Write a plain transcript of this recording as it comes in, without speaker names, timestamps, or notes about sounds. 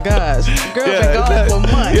Gosh, girl been gone for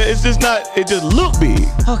months. Yeah, it's just not. It just look big.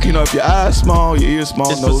 Okay. You know, if your eyes small, your ears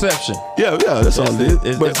small, It's nose. perception. Yeah, that's all it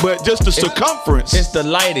is. But just the circumference. It's the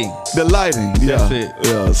lighting. The lighting. Yeah. That's it.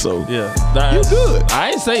 Yeah. So. Yeah. You good.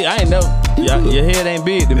 I ain't never. Your head ain't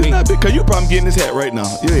big to It's me. not big. Cause you probably getting this hat right now.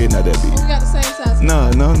 Your head not that We big. got the same size. No.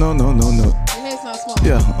 Your head's not small.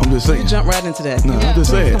 Yeah, I'm just saying. You jump right into that. No, I'm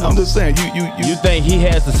just saying. You think he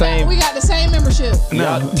has the same? We got the same membership.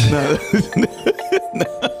 No.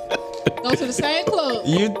 Go to the same club.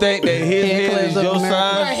 You think that his head is your Our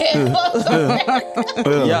size? head clubs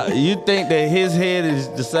are- Yeah. You think that his head is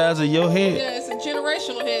the size of your head? Yeah, it's a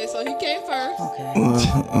generational head, so he came first. Okay.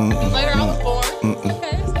 Later, I was born.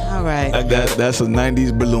 Okay. All right. That's a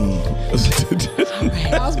 90s balloon.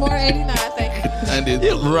 I was born in 89, thank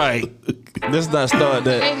you. Right. Let's not start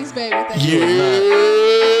that. 80s baby, thank you.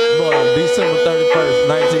 Born on December 31st,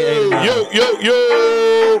 1989. Yo.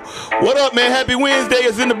 What up, man? Happy Wednesday.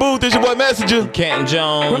 It's in the booth. It's your boy Messenger. Canton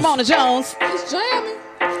Jones. Ramona Jones. It's jamming.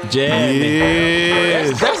 Jamming.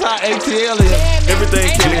 Yes. That's how ATL is. Everything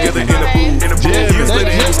came together in the booth.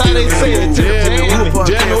 Jamming. That's how they say it. Jamming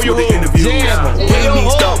on your hood. Jamming. Can't even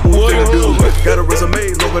stop what we finna do. Got a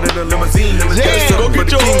resume longer than a limousine. Jam. Got something Go for get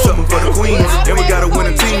the your king, own. something for the queen. And we got a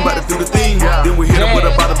winning team, about to do the thing. Then we hit them with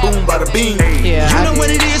a bada boom, bada bing. Yeah. You know what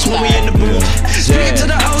it is when we in the booth. Speak to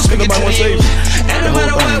the host, speak to the youth. And no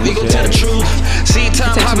matter what, we gon' tell the truth. See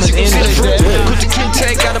time hoppers, you gon' see the fruit. Put the kid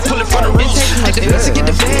tag, gotta pull it from the roof. Get the best, get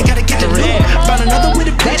the bag, gotta get the loot. Find another with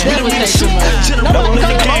a bitch, we don't need a suit. To the ball in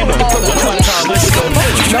the game, let's go.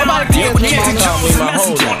 Nobody cares. Can't control the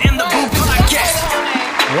messenger in the booth podcast.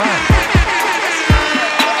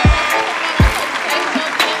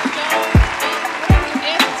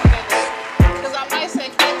 Because I might say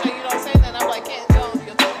Ken Jones, you don't say nothing. I'm like, Ken Jones,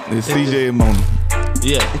 you'll do it. It's CJ and Mona.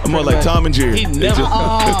 Yeah. I'm more like Tom and Jerry. He never.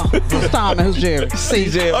 Who's Tom and who's Jerry?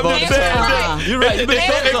 CJ I'm just saying. You're right. It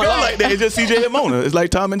feel like that. It's just CJ and Mona. It's like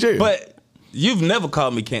Tom and Jerry. But you've never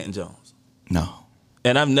called me Canton Jones. No.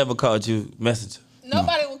 And I've never called you Messenger.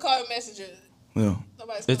 Nobody will call him Messenger. Yeah.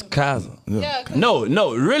 Nobody's It's calling him. Kaiser. Yeah. 'cause No,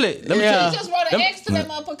 really. Let me tell You you. just wrote an X to that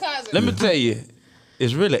motherfucker Kaiser. Let me tell you.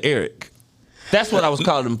 It's really Eric. That's what I was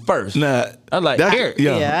calling him first. Nah. I like that- Eric.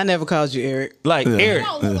 Yeah, I never called you Eric. Like Yeah. You Eric.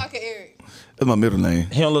 don't look like an Eric. That's my middle name.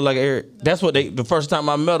 He don't look like Eric. That's what the first time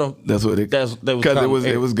I met him. That's what they. They was Because calling it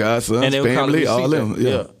Eric. was God's sons, And they were calling family, me all CJ. them.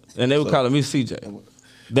 Yeah. And they were calling me CJ.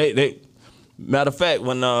 They matter of fact,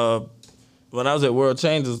 when I was at World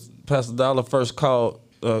Changers, Pastor Dollar first called,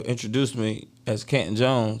 introduced me as Canton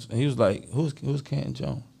Jones, and he was like, "Who's Canton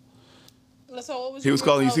Jones?" So what was He was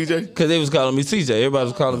calling you CJ? Because they was calling me CJ. Everybody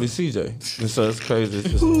was calling me CJ. And so it's crazy.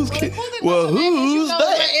 Who's Well, who's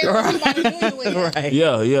that? Right.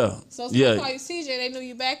 Yeah. So Yeah. they call you CJ. They knew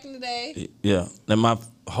you back in the day. Yeah. And my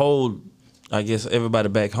whole, I guess everybody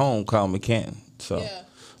back home called me Canton. So Yeah.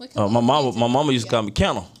 my mama used to call me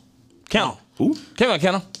Cannon. Who? Come on,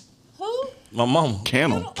 Cannon. Who? My mama.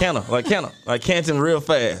 Cannon. Like Canton real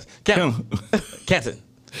fast. Canton.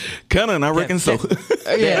 Cannon, I reckon so.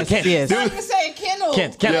 Yes, Canton. yes. I was saying Kendall.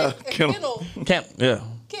 Kent. Yeah, Kendall. Canton. Yeah.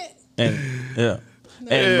 Kent. And yeah.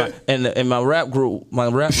 And my rap group, my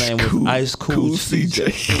rap name was Ice Cool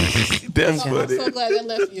CJ. That's I'm funny. so glad that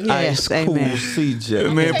left you. Yes, Ice Cool amen.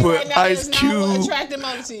 CJ. Man, Say put right now, Ice there's no Cube, attractive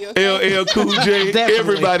moment to you. Okay? LL Cool J, Definitely.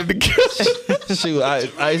 everybody together. Shoot,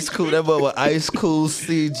 Ice Cool. That boy was Ice Cool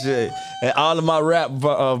CJ. And all of my rap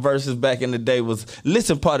verses back in the day was,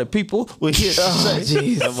 "Listen, party people, we're here to say."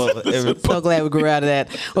 jeez. That mother- So glad we grew out of that.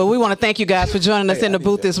 Well, we want to thank you guys for joining us in the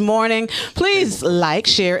booth this morning. Please like,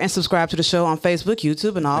 share, and subscribe to the show on Facebook,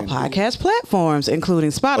 YouTube, and all podcast platforms,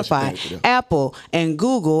 including Spotify, Apple, and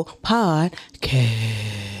Google Podcast.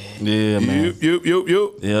 Yeah, man. Yup.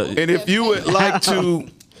 Yeah. And if you would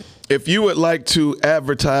like to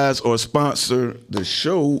advertise or sponsor the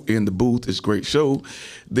show in the booth, it's a great show,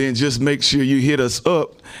 then just make sure you hit us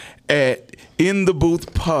up at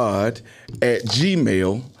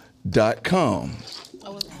intheboothpod@gmail.com. I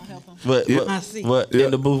was gonna help him. What? I see. What? Yeah.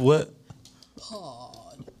 In the booth? What?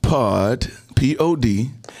 Pod, P-O-D,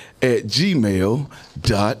 at gmail.com.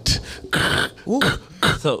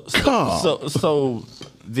 So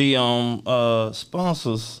the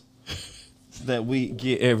sponsors that we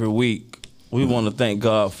get every week, we want to thank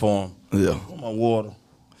God for them. Yeah. My water.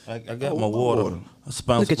 I got my water. I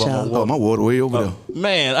sponsor Look at my y'all. water. Oh, my water way over there.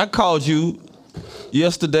 Man, I called you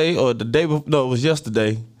yesterday or the day before. No, it was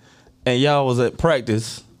yesterday, and y'all was at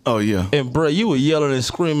practice. Oh, yeah. And bro, you were yelling and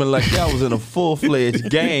screaming like y'all was in a full-fledged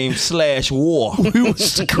game/war. We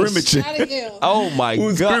was scrimmaging. Not again. Oh my We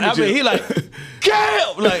was God! I mean, scrimmaging. he like,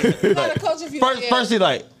 damn! Like Not a coach if you first he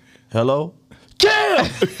like, hello,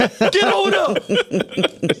 Cam, get over there.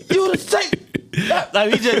 You the same.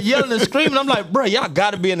 Like he just yelling and screaming. I'm like, bro, y'all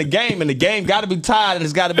got to be in the game, and the game got to be tied, and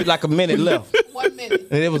it's got to be like a minute left. 1 minute.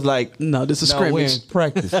 And it was like, No, this is we're in scrimmage.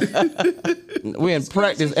 practice. We're in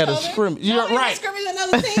practice at a scrimmage. You're right. Scrimmage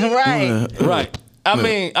another team. Right. Right. I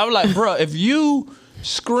mean, I'm like, bro, if you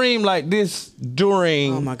scream like this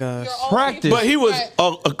during Oh my gosh. practice, But he was Right.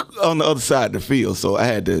 on the other side of the field, so I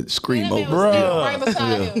had to scream That man over. was Bruh. right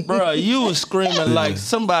beside him. bro, you was screaming like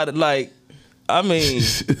somebody, like, I mean,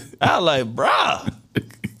 I was like, bruh.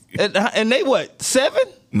 And they what, 7?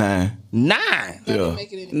 9. 9? Yeah.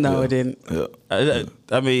 Make it any- No, it didn't. Yeah.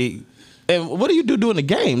 I mean, and what do you do during the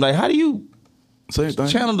game? Like, how do you Same thing.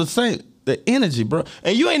 channel the energy, bro?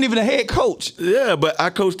 And you ain't even a head coach. Yeah, but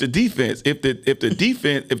I coach the defense. If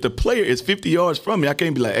the player is 50 yards from me, I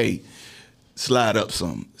can't be like, hey, slide up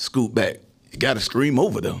some, scoot back. You got to scream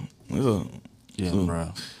over them.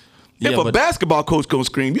 Bro. If a basketball coach gonna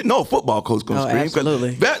scream, you know a football coach gonna Oh, scream. 'Cause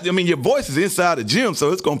absolutely. I mean, your voice is inside the gym,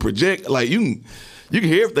 so it's gonna project. Like you can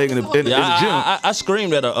hear everything in the gym. I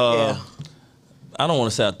screamed at a. I don't want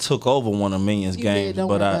to say I took over one of Minions You games, did, don't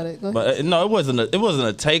but worry about it. Go but no, it wasn't a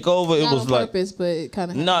takeover. It Not was on like purpose, but it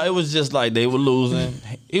kind of. no, it was just like they were losing.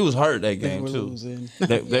 He was hurt that game were too. losing.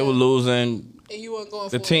 They were losing. And you weren't going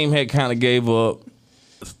for The team had kind of gave up.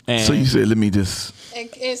 And So you said, let me just. And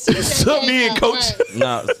Sub me in, coach.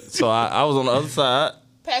 no, so I was on the other side.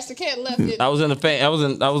 Pastor Kent left it. I was in the fan. I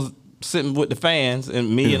was sitting with the fans,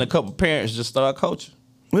 and me and a couple parents just started coaching.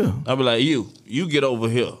 Yeah. I'd be like, you get over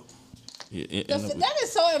here. That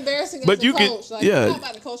is so embarrassing. But as a you can- coach. Like, yeah. I'm not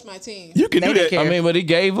about to coach my team. You can They do didn't that. care. I mean, but he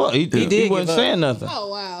gave up. He did wasn't give up. saying nothing. Oh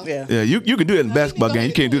wow. Yeah. Yeah, you can do that in a No, basketball you can go game. You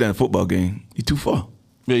ahead can't and do do that in a football game. You too far.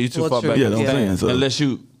 Yeah, you too Well, far true. back. Yeah, that's what I'm Yeah. saying. So, Unless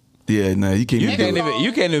you no, you can't. you even can't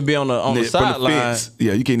do it. even be on the From the sideline. fence.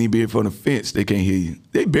 Yeah, you can't even be in front of the fence. They can't hear you.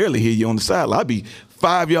 They barely hear you on the sideline. I'd be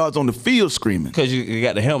 5 yards on the field screaming. Because you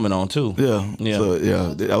got the helmet on too. Yeah.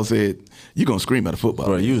 So I was saying, you gonna scream at a football.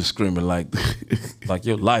 Bro, game. you was screaming like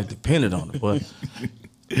your life depended on it. But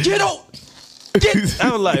get out.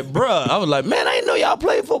 I was like, man, I didn't know y'all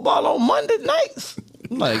played football on Monday nights.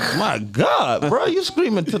 I'm like, my God, bro, you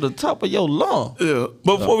screaming to the top of your lung. Yeah.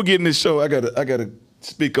 But before we get in this show, I gotta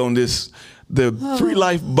speak on this. The Free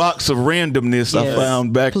Life box of randomness I Yes.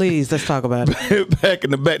 found back Please, let's talk about it. back in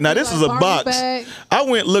the back. Now this is a Barbie box. bag. I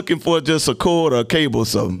went looking for just a cord or a cable or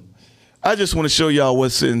something. I just want to show y'all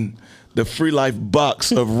what's in the Free Life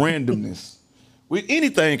box of randomness.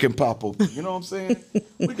 Anything can pop open. You know what I'm saying?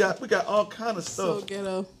 We got all kind of So stuff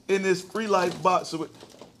ghetto. in this Free Life box.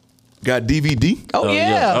 Got DVD. Oh, yeah.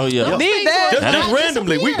 yeah. Oh, yeah. Need that. Just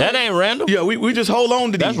randomly. That ain't random. Yeah, we just hold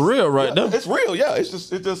on to these. That's real right there. It's real, yeah.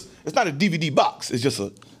 It's not a DVD box. It's just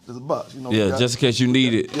a box. You know. Yeah, just in case you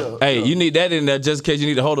need it. Yeah, Hey, yeah. you need that in there just in case you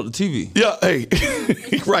need to hold up the TV. Yeah, hey.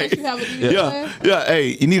 Right. You have a DVD Yeah. player? Yeah, hey,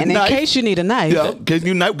 you need And a in knife. case you need a knife. Yeah, in case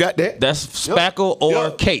you knife got that. That's spackle or Yeah.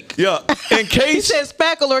 cake. Yeah. In He case said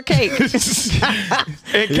spackle or cake.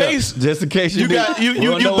 in case Just in case You got- you we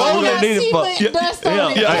don't know what bowling. we gonna need it for. Sealant dust on Yeah,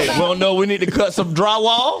 it. hey, we don't know. We need to cut some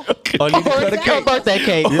drywall or need to cut a Or cake. birthday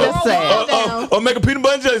cake. That's sad. or make a peanut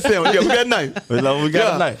butter and jelly sandwich. Yeah, we got a knife. We got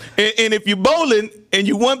Yeah. a knife. And if you bowling and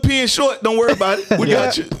you 1 pin short, don't worry about it. We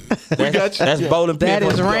got you. We got you. That's Yeah. bowling pin. That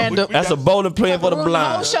for is the- random. That's a bowling pin for the Whole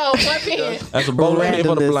blind. show, one pin. That's a bowling pin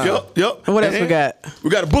for the Randomness. blind. Yep. What else we got? We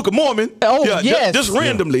got a Book of Mormon. Oh, yeah, yes. Just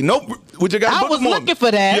randomly. Nope. We just got a I Book was of Mormon. looking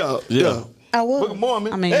for that. Yeah. Yeah. Yeah. I was. Book of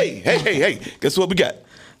Mormon. I mean- hey. Guess what we got?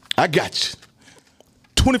 I got you.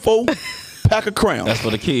 24 pack of crowns. That's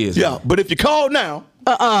for the kids. Yeah, but if you call now,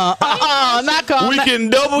 Not called. we can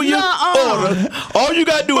double your Nuh-uh. order. All you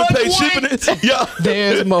gotta do is But pay wait. shipping. Yeah,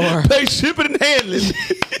 There's more. Pay shipping and handling,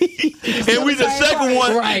 and the second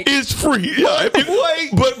one Right. is free. Yeah,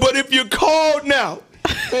 but if you call now,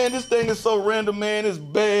 man, this thing is so random, man. It's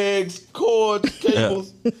bags, cords,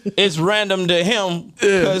 cables. It's random to him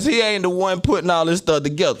because he ain't the one putting all this stuff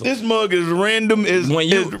together. This mug is random. Is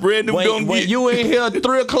random gonna when get. you in here at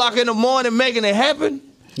 3 o'clock in the morning making it happen,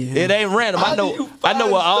 it ain't random. How do you I know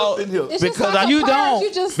find what all stuff in here? It's because just like I a You purse. don't.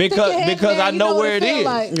 You just stick your hand because there, I you know what where it feel is.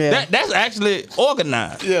 like. Yeah. That's actually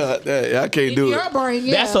organized. Yeah, I can't do Your it. brain,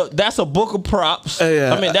 yeah. That's a book of props.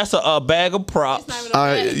 Yeah. I mean that's a bag of props. It's not even a All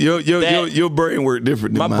right, bag. your brain work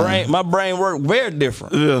different than mine. My brain work very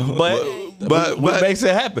different. Yeah, but what makes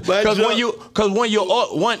it happen? but Because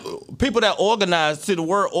Joe- when people that organize, see the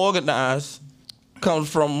word organize comes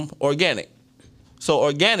from organic. So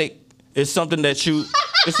organic is something that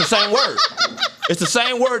it's the same word. It's the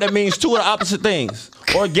same word that means two of the opposite things.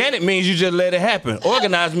 Organic means you just let it happen.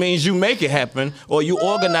 Organized means you make it happen, or you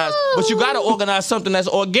organize. But you got to organize something that's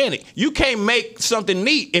organic. You can't make something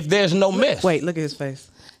neat if there's no mess. Wait, look at his face.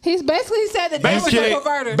 He's basically said that they was a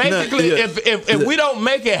perverter. Basically, No, yeah. if we don't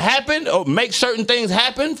make it happen or make certain things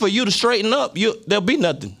happen for you to straighten up, there'll be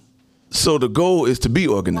nothing. So the goal is to be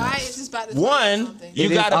Why organized. is this about to One, something? you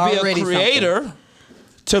It is got to be already a creator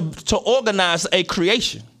to organize a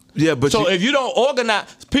creation. Yeah, but So if you don't organize,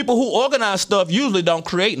 people who organize stuff usually don't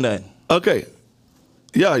create nothing. okay.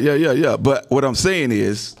 Yeah. But what I'm saying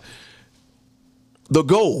is the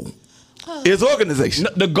goal is organization.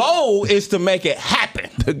 The goal is to make it happen.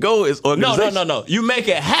 The goal is organization. No. You make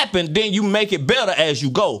it happen, then you make it better as you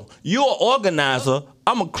go. You're an organizer.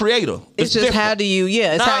 I'm a creator. It's just different. how do you?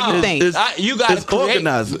 Yeah, it's how you It's- think. it's- You gotta it's create.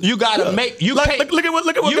 organizer. You gotta Yeah. make. You Like, can't look at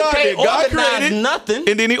what you God can't did. God organize created nothing,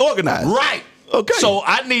 and then He organized. right? Okay. So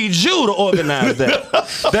I need you to organize that.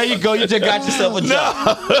 There you go. You just got yourself a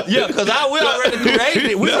job. Yeah, because we already created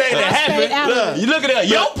it. We made it Stay out of happen. it. You look at that.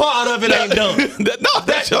 Your part of it ain't done.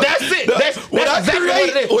 That's it. That's what I exactly create.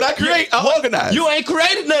 what it is. What I create, I organize. You ain't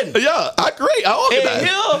created nothing. Yeah, I create. I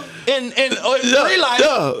organize. And here in real life,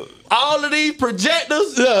 yeah. all of these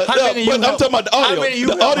projectors, Yeah, how yeah, many you but I'm help? talking about the audio. How many you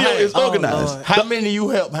The help audio hang? is organized. Lord. How many you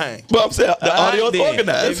help hang? But I'm saying the audio is Then.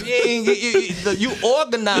 organized. If you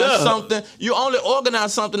organize Yeah. something, you only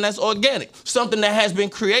organize something that's organic, something that has been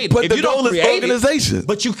created. But if the you don't goal is create organization. it,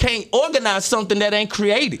 but you can't organize something that ain't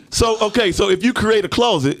created. So if you create a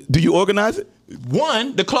closet, do you organize it?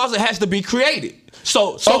 One, the closet has to be created.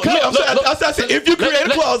 So Okay, I said, if you create a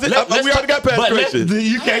closet, we already got past creation.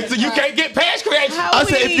 You can't get past creation. I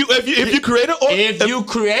said if you create If you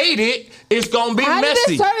create it, it's gonna be How did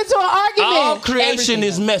messy. this turn into an argument? All creation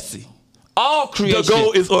is messy. All creation. the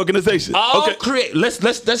goal is organization. All Okay.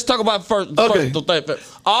 Let's talk about first. Okay. First.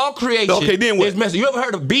 All creation Okay, then what? is messy. You ever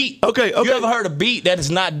heard a beat? Okay. You ever heard a beat that is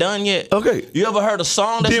not done yet? Okay. You ever heard a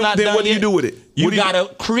song that's not Then done what do you yet? do with it? You What do you- gotta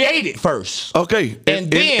create it first. Okay. And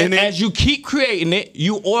then as you keep creating it,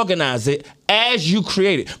 you organize it as you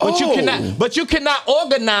create it. But Oh. you cannot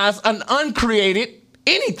organize an uncreated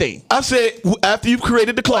anything. I said after you've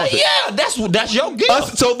created the Well, closet. yeah, that's your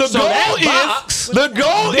gift. So the goal that box- is the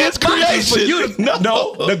goal that is box creation. for you to-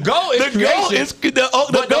 no, the goal is the goal creation. is the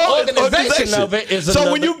But the goal is organization of it is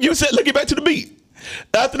so when another- you said look, get back to the beat.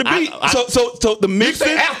 After the beat, so the You mixing,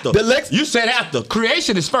 said after. You said after.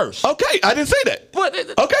 Creation is first. Okay, I didn't say that. But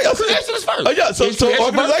Okay, I said- creation is first. Oh, yeah, so Is creation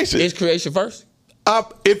organization. first? Is creation first?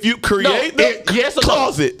 If you create the yes or no?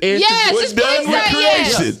 closet, It's- Yes, we're just done please with say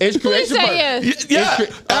yes. creation. It's Please creation say first. yes. Yeah,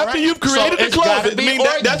 All after right. you've created So the it's gotta closet, be that's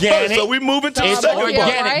first. organic. So we moving to the It's second organic.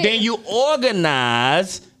 part. right? Then you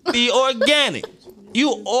organize the organic.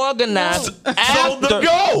 You organize after, the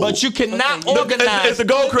goal. but you cannot organize. It's the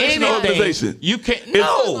goal creation anything. organization. You can't. It's,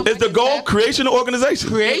 No, it's the goal creation of organization.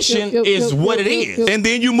 creation is what it is. And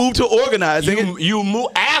then you move to organizing it. You move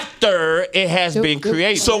after it has been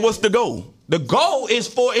created. So what's the goal? The goal is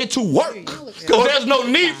for it to work. Because there's no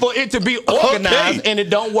need for it to be organized Okay. and it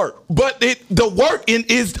don't work. But the work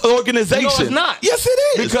is organization. No, it's not. Yes,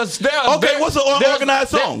 it is. Because what's an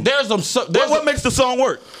organized song? What makes the song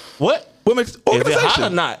work? What? What makes Is it hot or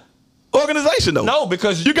organization? not? Organization though. No,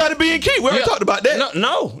 because You got to be in key. We already talked about that.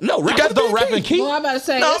 No. Rappers gotta be don't rap in in key. key. Well, I'm about to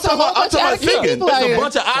say, No, it's a whole I'm bunch of talking out about of key singing. people There's out a here.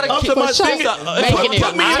 bunch of out I'm of key. talking about sure. singing. Making it.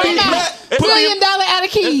 Put me in B flat. $1 million out of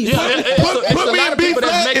keys. Put me in B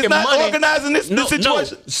flat. It's not organizing this situation.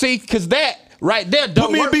 No. See, because that right there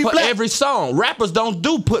don't me in work B for flat. every song. Rappers don't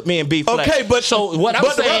do put me in B flat. Okay, but- so what I'm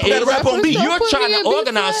but the saying rapper is gotta rap on beat. you're Put me trying in to B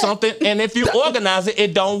organize flat. something, and if you organize it,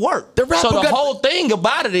 it don't work. The rapper So the got- whole thing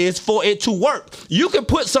about it is for it to work. You can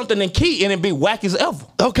put something in key and it be whack as ever.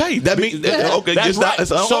 Okay, that means okay. That's Just right. not,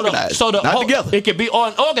 it's unorganized. So the not whole, together. It can be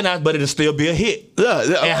unorganized, but it'll still be a hit. Yeah.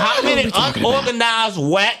 And how many What are we talking about? unorganized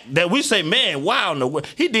whack that we say, man, wow, no,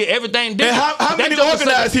 he did everything And different. how That many joker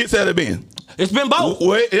organized said- hits have it been? It's been both.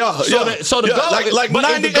 Wait, yeah, So the goal, like but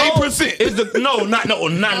is the goal- 98%. Is the no, not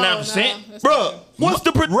 99%. Bro, what's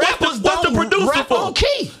the Rappers what's the don't producer rap for? on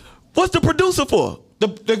key. What's the producer for?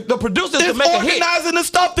 The producers to It's make a hit. organizing the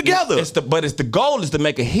stuff together. But the goal is to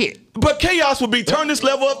make a hit. But chaos would be turn this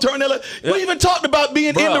level up, turn that level. We even talked about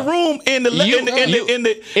being in the room in the live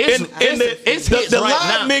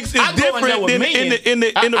mix is different than in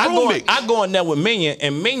the room mix. I go in there with Minion,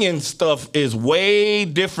 and Minion stuff is way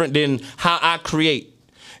different than how I create.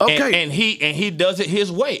 Okay. And he does it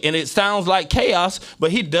his way, and it sounds like chaos,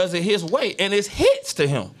 but he does it his way, and it's hits to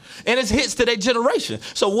him, and it's hits to their generation.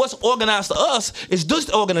 So what's organized to us is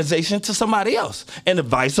disorganization to somebody else, and the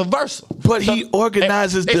vice versa. But he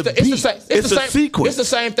organizes the beat. It's a sequence. It's the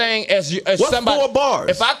same thing as What's somebody. 4 bars?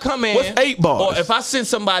 If I come in, What's 8 bars? or if I send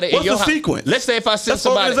somebody What's in your the house, sequence? let's say if I send That's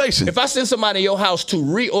somebody, organization. if I send somebody in your house to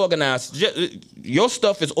reorganize, your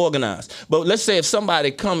stuff is organized. But let's say if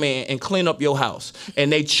somebody come in and clean up your house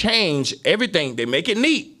and they change everything, they make it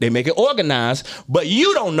neat, they make it organized, but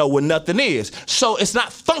you don't know where nothing is. So it's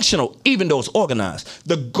not functional, even though it's organized.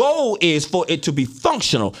 The goal is for it to be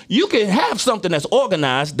functional. You can have something that's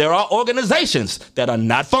organized. There are organizations that are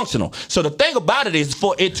not functional. So the thing about it is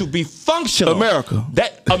for it to be functional.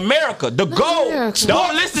 America. The goal.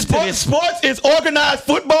 Don't listen to this. Sports is organized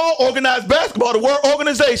football, organized basketball. The word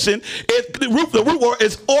organization is the root word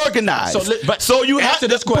is organized. So you answer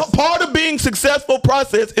this question. Part of being successful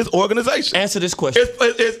process is organization. Answer this question.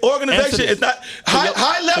 It's organization. It's not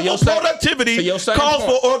high level productivity calls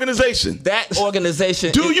for organization. That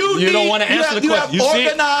organization. You don't want to answer the question. You have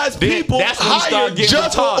organized people hired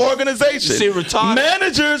just for organization. See, retarded.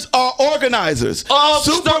 Managers are organizers.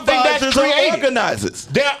 Supervisors are organizers.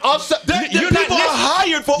 People are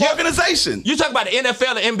hired for organization. You talk about the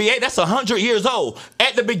NFL and NBA. That's 100 years old.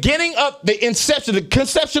 At the beginning of the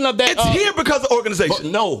conception of that. It's here because of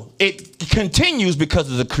organization. No, it continues because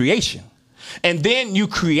of the creation. And then you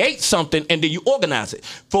create something and then you organize it.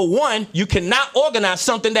 For one, you cannot organize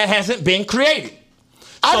something that hasn't been created.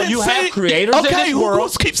 So you have creators in this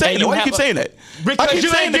world. Who keeps saying that? Why do you keep saying that? Because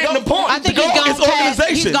you ain't getting the point. I think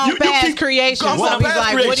he's gone past creation. So he's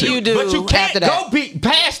like, what do you do But you can't after that? go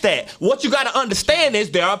past that. What you got to understand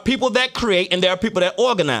is there are people that create and there are people that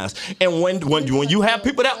organize. And when you have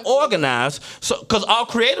people that organize, because all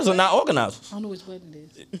creators are not organizers. I don't know which button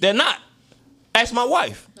it is. They're not. Ask my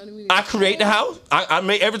wife. I create the house. I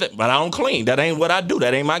make everything, but I don't clean. That ain't what I do.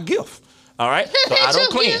 That ain't my gift. All right, so I don't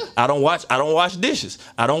clean. I don't wash dishes.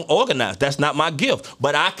 I don't organize. That's not my gift.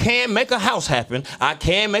 But I can make a house happen. I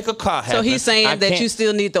can make a car happen. So he's saying that you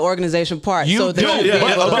still need the organization part. You do.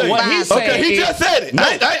 But what he's saying he just said it.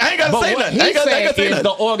 I ain't got to say nothing. I ain't got to say nothing.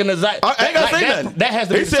 The organization. I ain't got to say nothing. That has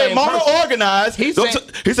to be the same person. He said Mona organized. He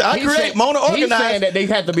said I create Mona organized. He's saying that they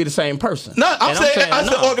have to be the same person. No, I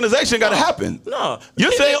said organization got to happen. No,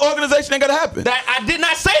 you're saying organization ain't got to happen. I did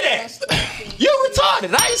not say that. You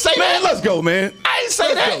retarded. I ain't say that. Man, let's go, man. I didn't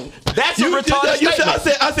say that. That's a retarded statement.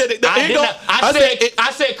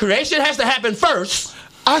 I said creation has to happen first.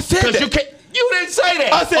 I said that. You didn't say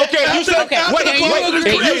that. I said, okay, you said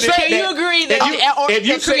Can you agree that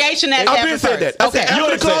creation has to happen first? Okay.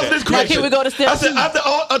 After the clause is created. Now can we go to step 2? I said after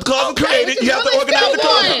a clause is created, you have to organize the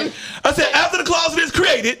clause. I said after the clause is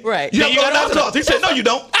created, you have to organize the clause. He said no, you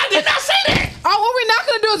don't. I did not say that. Oh, what we're not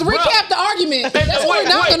going to do is recap the argument. That's what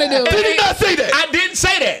we're not going to do. He did not say that. I didn't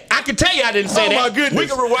say that. I can tell you I didn't say that. Oh my goodness. We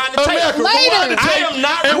can rewind the tape. Later. I am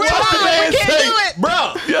not rewinding.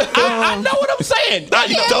 Bro, I know what I'm saying.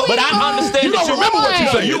 But I understand that you remember what you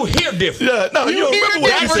said. You hear different. Yeah, no, you remember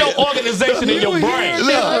what you said. That's your organization in your brain.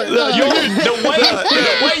 The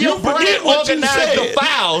way your brain organizes the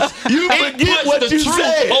files, you forget what you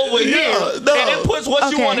said over here, and it puts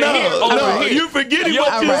what you want to hear over here. You forgetting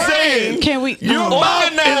what you're saying. Can we? Your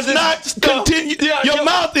mouth is not continue. Your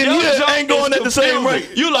mouth in here ain't going at the same rate.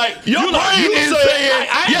 You like your brain is saying,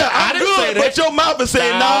 yeah, I'm good, but your mouth is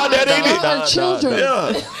saying, nah, that ain't it. Our children.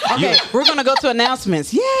 Okay, we're gonna go to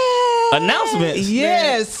announcements. Yeah. Announcements?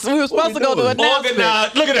 Yes, we were supposed to go to announcements.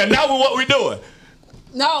 Organize. Look at that. Now what we doing?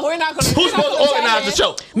 No, we're not going to. Who's supposed to organize the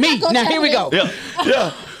show? Me. Now here we go.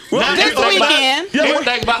 Yeah. Well, this weekend, we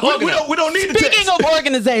don't need to speaking of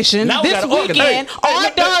organization, this weekend,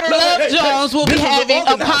 our daughter Love Jones will be having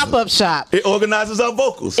a pop-up shop. It organizes our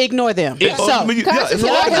vocals. Ignore them. So, Love Jones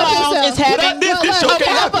is having a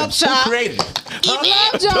pop-up shop.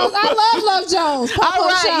 Love Jones. I love Love Jones. All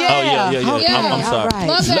right, yeah. I'm sorry.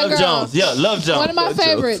 Love that girl. Jones. Yeah, Love Jones. One of my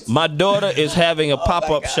favorites. My daughter is having a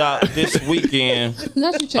pop-up shop this weekend.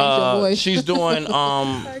 Not you change your voice. She's doing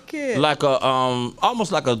like a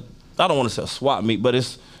almost like a, I don't want to say a swap meet, but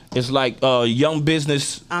it's like young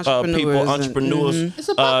business entrepreneurs. It's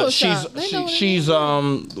a pop-up shop. She's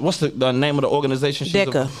what's the name of the organization?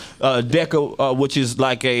 DECA. DECA, which is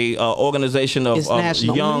like a organization of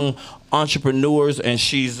young entrepreneurs, and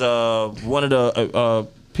she's one of the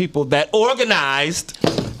people that organized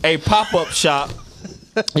a pop-up shop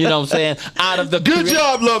You know what I'm saying? Out of the Good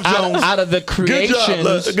job, Love Jones. Out of the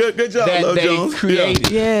creations Good job, that Love they Jones.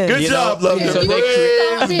 created. Yes. Good You job, know? Love Jones. So they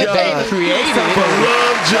Praise God. created For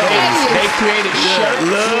Love Jones. They created shirts.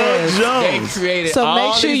 Love They Jones. created So all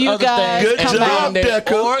make sure these you other guys things, Good and job, then they're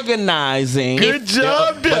Deca. organizing. Good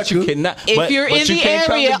job, But you Deca. cannot. If but, you're but in you the can't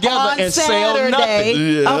area come together on and sell Saturday,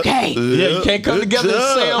 nothing. okay. Yeah, you can't come together and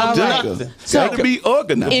sell All right. nothing. Got to be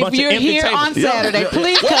organized. If bunch of you're empty here tables. on Yeah. Saturday,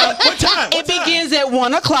 please come. What time? It begins at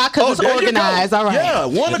 1 o'clock because it's there you go. organized. All right. Yeah,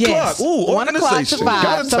 1 o'clock. Yes. Ooh, 1 o'clock to organization. 5.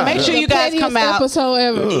 Got So time. make sure you guys come out. Episode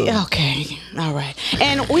ever. Okay. All right.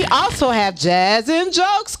 And we also have Jazz and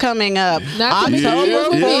Jokes coming up Not to be October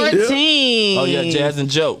confused with 14th. Oh yeah, Jazz and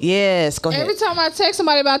Joke. Yes. Go ahead. Every time I text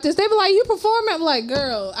somebody about this, they be like, "You performing?" I'm like,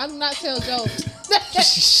 "Girl, I do not tell jokes."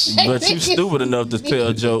 But you stupid enough to tell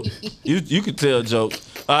a joke. You can tell a joke.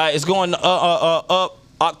 All right, it's going up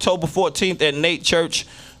October 14th at Nate Church.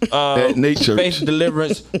 At Nate Church. Faith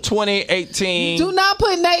Deliverance 2018. Do not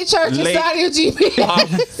put Nate Church Late- inside your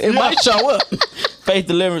GPS. It might show up. Faith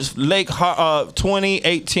Deliverance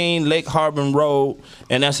 2018 Lake Harbor Road,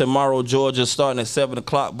 and that's in Morrow, Georgia, starting at 7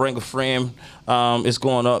 o'clock. Bring a friend. It's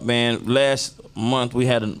going up, man. Last month we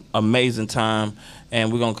had an amazing time,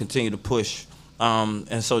 and we're gonna continue to push.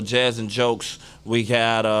 And so Jazz and Jokes, we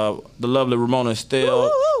had the lovely Ramona Estelle,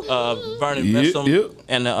 Vernon Yep, Messam, yep.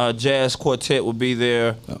 and the Jazz Quartet will be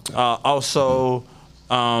there. Also,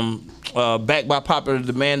 backed by popular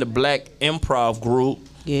demand, the Black Improv Group.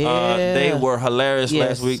 Yeah. They were hilarious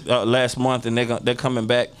Yes. last month, and they're coming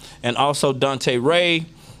back. And also Dante Ray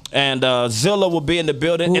and Zilla will be in the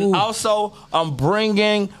building. And also, I'm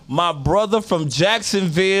bringing my brother from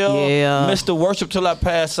Jacksonville, Yeah. Mr. Worship Till I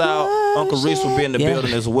Pass Out. Uncle Reese will be in the Yeah.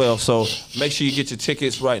 building as well. So make sure you get your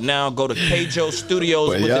tickets right now. Go to Kjo Studios.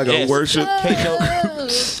 Boy, with y'all the gonna S. worship Kjo,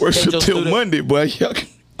 till Studio- Monday, boy. Y'all,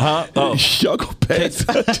 huh? Oh. y'all gonna pass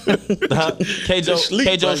out. Sleep,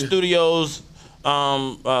 Kjo buddy. Studios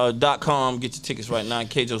 .com. Get your tickets right now.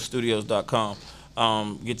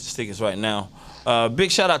 KJOstudios.com. Get your tickets right now.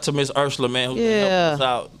 Big shout out to Miss Ursula, man, who Yeah. helped us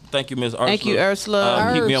out. Thank you, Miss Ursula. Thank you,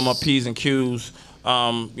 Ursula. Keep me on my P's and Q's.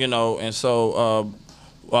 You know, and so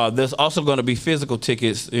there's also going to be physical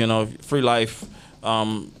tickets. You know, Free Life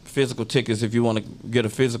physical tickets if you want to get a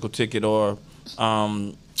physical ticket, or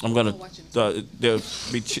I'm gonna there'll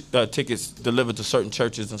be tickets delivered to certain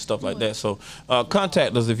churches and stuff like that. So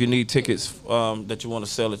contact us if you need tickets that you want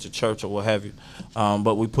to sell at your church or what have you.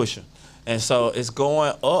 But we pushing, and so it's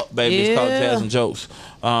going up, baby. It's called Yeah. Jazz and Jokes.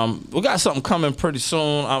 We got something coming pretty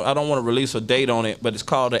soon. I don't want to release a date on it, but it's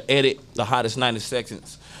called The Edit, the hottest 90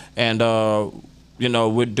 seconds, and you know,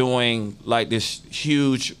 we're doing like this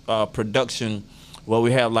huge production where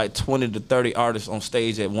we have like 20 to 30 artists on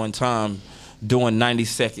stage at one time, doing 90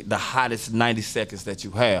 seconds, the hottest 90 seconds that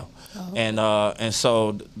you have. And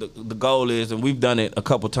so the goal is, and we've done it a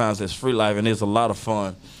couple times as Free Life, and it's a lot of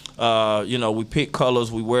fun. You know, we pick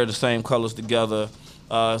colors, we wear the same colors together.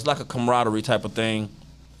 It's like a camaraderie type of thing.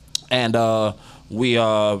 And we,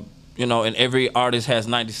 you know, and every artist has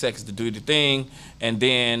 90 seconds to do the thing. And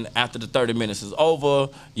then after the 30 minutes is over,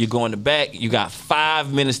 you go in the back, you got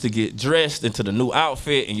 5 minutes to get dressed into the new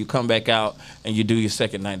outfit, and you come back out and you do your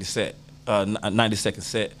second 90 second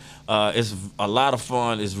set. It's a lot of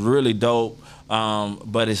fun. It's really dope.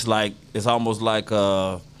 But it's almost like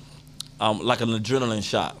an adrenaline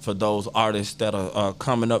shot for those artists that are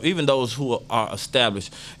coming up, even those who are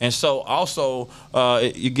established. And so also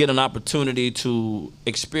you get an opportunity to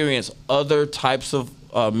experience other types of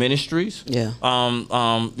ministries. Yeah.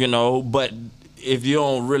 You know, but if you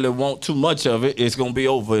don't really want too much of it, it's gonna be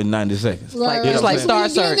over in 90 seconds. Right, It's like Star When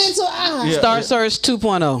you get Search. into Star Search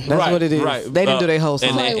 2.0. That's what it is. Right. They didn't do their whole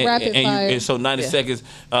song. Like rapid fire. And so 90 seconds.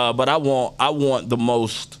 But I want the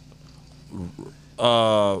most,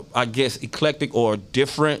 I guess, eclectic or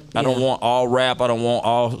different. I don't want all rap. I don't want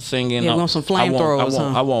all singing. Yeah, you want some flamethrowers,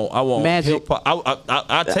 huh? I want Magic. hip-hop.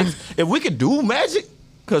 I take, if we could do magic,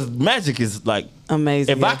 because magic is like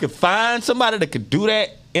Amazing, If I yeah. could find somebody that could do that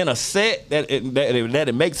in a set that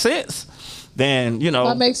it makes sense, then you know.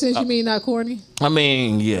 That makes sense. You mean not corny? I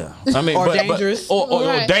mean, yeah. I mean, Or dangerous. or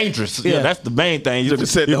Right. dangerous. Yeah. Yeah. that's the main thing. You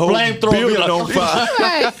Just set the whole flamethrower building be like, on fire.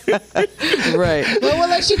 Right. Right. Well,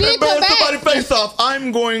 like she did Burn come back. somebody face off.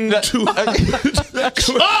 I'm going to. Oh, I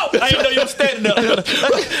didn't know you were standing there.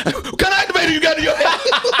 What kind of activator you got in your head?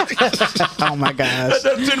 Oh my gosh.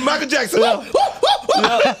 That's Michael Jackson.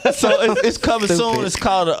 So it's coming soon. It's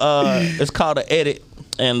called The Edit.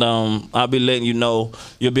 And I'll be letting you know.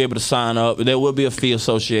 You'll be able to sign up. There will be a fee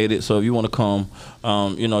associated. So if you want to come,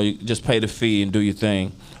 you just pay the fee and do your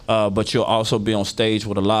thing. But you'll also be on stage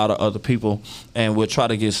with a lot of other people, and we'll try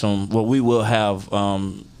to get some. Well, we will have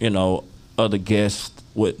other guests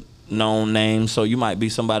with known names. So you might be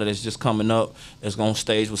somebody that's just coming up that's on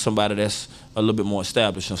stage with somebody that's a little bit more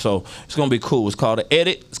established, and so it's gonna be cool. It's called The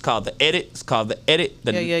Edit. It's called The Edit. It's called The Edit.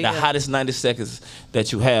 The hottest 90 seconds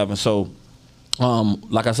that you have, and so.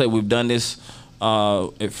 Like I said, we've done this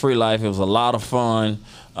at Free Life. It was a lot of fun,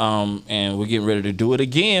 and we're getting ready to do it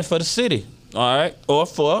again for the city, all right, or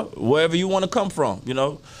for wherever you want to come from,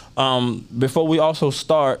 Before we also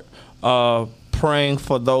start, praying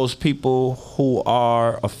for those people who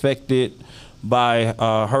are affected by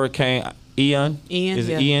Hurricane Ian. Is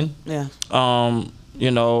it Ian? Yeah. I'm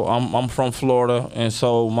from Florida, and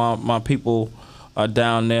so my people are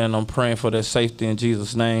down there, and I'm praying for their safety in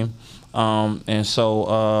Jesus' name. And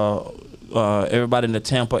so everybody in the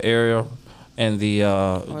Tampa area and the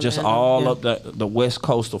just all up the west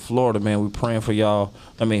coast of Florida, man, we're praying for y'all.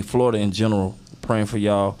 I mean, Florida in general, praying for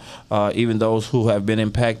y'all. Even those who have been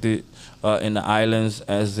impacted in the islands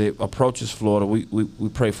as it approaches Florida, we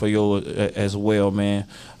pray for you as well, man.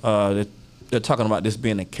 They're talking about this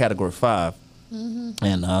being a Category 5,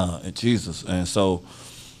 and Jesus, and so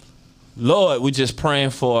Lord, we're just praying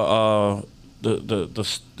for.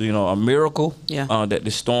 A miracle that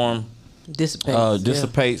the storm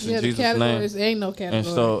dissipates in Jesus' name. Ain't no category. And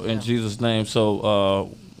so in Jesus' name,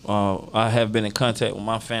 so I have been in contact with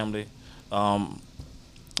my family,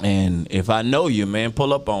 and if I know you, man,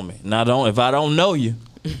 pull up on me. Now, if I don't know you,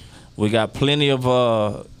 we got plenty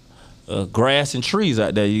of grass and trees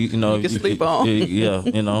out there. You can sleep on. Yeah,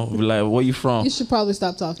 like, where you from? You should probably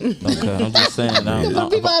stop talking. Okay, I'm just saying. Some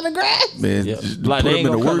people out in the grass. Man, like put them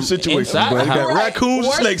in the worst situation, bro. You got raccoons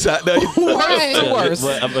and snakes out there. Right. Worse.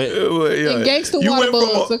 And gangster water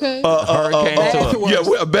bugs, okay? Hurricane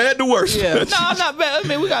bad to worse. Yeah. No, not bad. I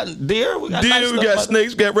mean, we got deer. We got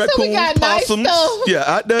snakes. We got raccoons, we got possums. nice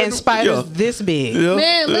Out there. And spiders this big. Yeah.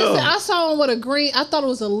 Man, listen, I saw one with a green. I thought it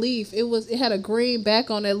was a leaf. It had a green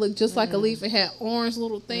back on it. Looked just like a leaf. It had orange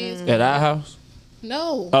little things. At our house?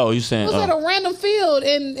 No. Oh, you saying? It was at a random field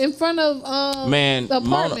in front of man, the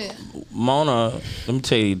apartment. Mona, let me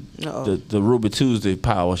tell you the Ruby Tuesday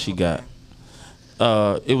power she got.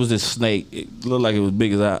 It was this snake. It looked like it was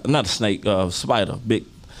big as not a snake, spider, big.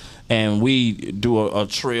 And we do a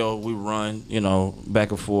trail. We run,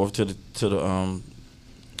 back and forth to the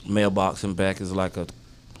mailbox and back is like a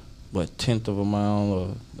 10th of a mile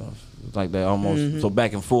or like that almost. So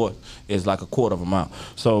back and forth is like a quarter of a mile.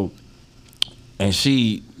 So, and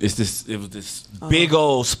it was this big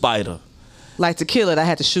old spider. Like to kill it, I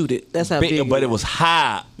had to shoot it. That's how big. But it was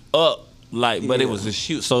high up, but it was a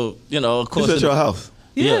shoot. So of course, it's at your house.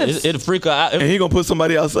 Yeah, Yes. it'll freak her out. And he gonna put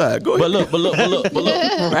somebody outside. Go ahead. But look.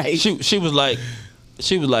 Right. She was like,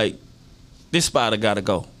 this spider gotta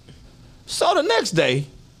go. So the next day,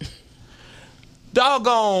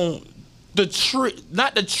 doggone the tree,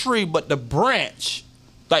 not the tree, but the branch,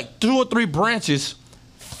 like 2 or 3 branches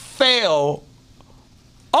fell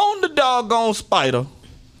on the doggone spider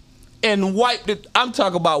and wiped it. I'm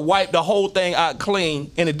talking about wiped the whole thing out clean,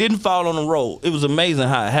 and it didn't fall on the road. It was amazing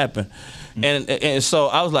how it happened. And so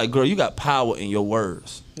I was like, girl, you got power in your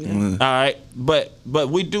words. All right, but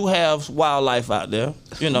we do have wildlife out there,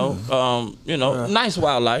 nice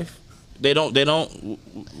wildlife. We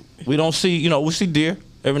don't see, we see deer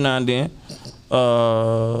every now and then.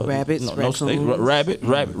 Rabbits, no snake,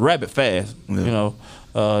 rabbit fast.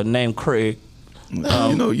 Named Craig.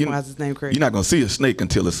 Why is his name Craig? You're not gonna see a snake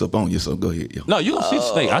until it's up on you. So go ahead, yo. No, you gonna see a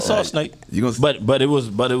snake. I saw a snake. You gonna but it was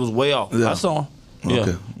way off. Yeah. I saw him. Yeah.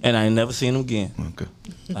 Okay. And I ain't never seen him again. Okay.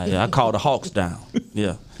 I called the hawks down.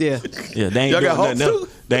 Yeah. Yeah. Yeah. They ain't Y'all doing got hawks nothing else. too?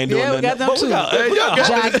 They ain't doing Yeah, we nothing got them else. too. But we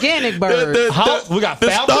got Gigantic birds. Hawks. We got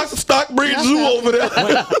falcons. Stockbridge Zoo over there.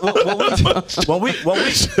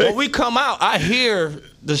 when we come out, I hear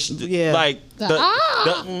the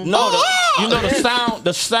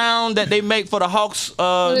sound that they make for the hawks.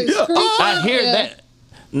 I hear that.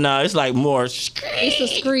 No, it's like more. It's a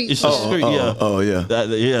screech. It's a screech. Yeah. Oh yeah.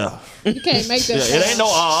 Yeah. You can't make that. It ain't no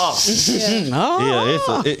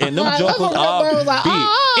Yeah, and them jokers are big.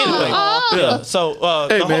 Anyway, yeah. So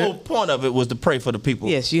the whole point of it was to pray for the people.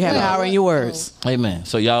 Yes, you have power in your words. Amen.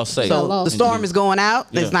 So y'all say. So the storm is going out.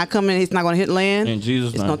 It's not coming. It's not going to hit land. In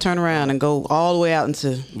Jesus' It's name. going to turn around and go all the way out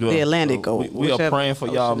into the Atlantic. We are praying for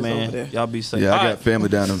y'all, man. Y'all be safe. Yeah, I got family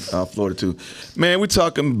down in Florida too. Man, we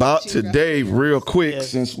talking about today real quick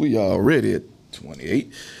since we already at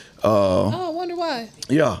 28. I wonder why.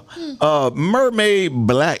 Yeah. Mermaid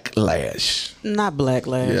Blacklash. Not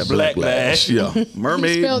Blacklash. Yeah, Blacklash. Yeah.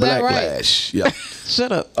 Mermaid spelled that right. Blacklash. Yeah.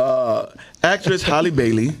 Shut up. Actress Halle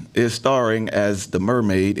Bailey is starring as the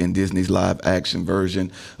mermaid in Disney's live-action version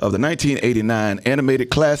of the 1989 animated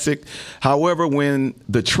classic. However, when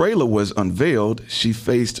the trailer was unveiled, she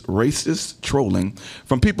faced racist trolling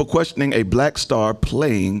from people questioning a black star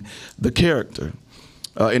playing the character.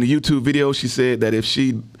 In a YouTube video, she said that if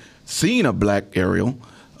she'd seen a black Ariel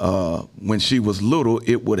when she was little,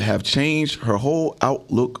 it would have changed her whole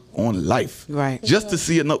outlook on life. Right. Just to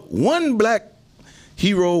see one black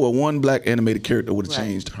hero or one black animated character would have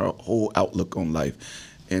changed her whole outlook on life.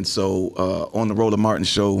 And so on the Roland Martin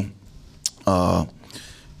show,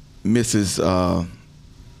 Mrs.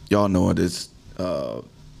 Y'all know it is. The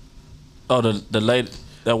lady,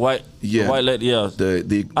 the white lady, yeah.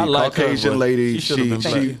 The like Caucasian her, lady.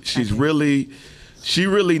 She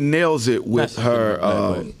really nails it with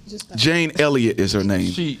her. Jane Elliott is her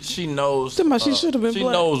name. She knows. She should have been She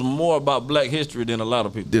black. knows more about black history than a lot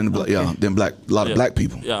of people. Than a lot of black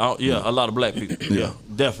people. Yeah, a lot of black people. Yeah,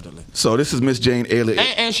 definitely. So this is Miss Jane Elliott.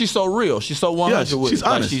 And she's so real. She's so 100 with she's it.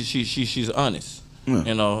 Like honest. she's honest. Yeah.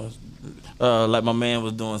 You know, like my man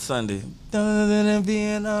was doing Sunday.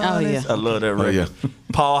 Being honest. yeah. I love that record. yeah.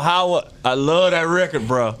 Paul Howard. I love that record,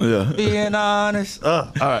 bro. Yeah. Being honest.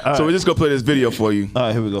 All right. So we're just gonna play this video for you. All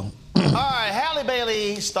right, here we go. All right, Halle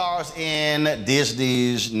Bailey stars in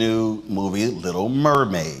Disney's new movie, Little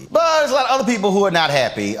Mermaid. But there's a lot of other people who are not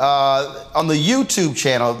happy. On the YouTube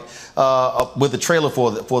channel with the trailer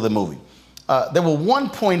for the movie, there were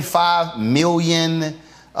 1.5 million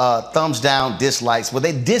thumbs down dislikes, but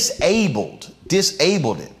they disabled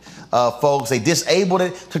it. Folks, they disabled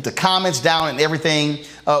it, took the comments down and everything.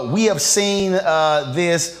 We have seen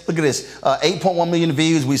this, look at this, 8.1 million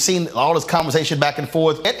views. We've seen all this conversation back and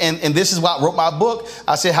forth. And this is why I wrote my book.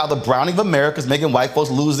 I said how the browning of America is making white folks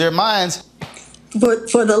lose their minds.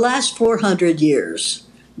 For the last 400 years,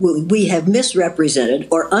 we have misrepresented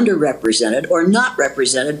or underrepresented or not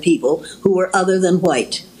represented people who are other than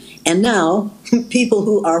white. And now people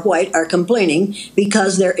who are white are complaining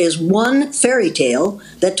because there is one fairy tale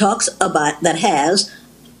that has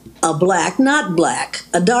a black, not black,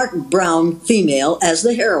 a dark brown female as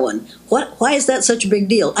the heroine. Why is that such a big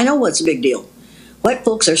deal? I know what's a big deal. White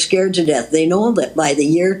folks are scared to death. They know that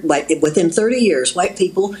within 30 years, white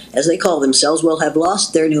people, as they call themselves, will have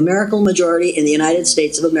lost their numerical majority in the United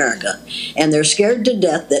States of America. And they're scared to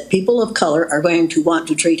death that people of color are going to want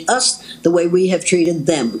to treat us the way we have treated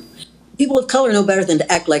them. People of color know better than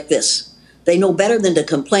to act like this. They know better than to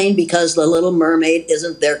complain because the Little Mermaid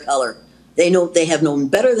isn't their color. They have known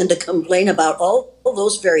better than to complain about all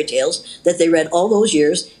those fairy tales that they read all those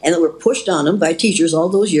years and that were pushed on them by teachers all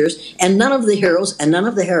those years, and none of the heroes and none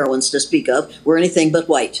of the heroines to speak of were anything but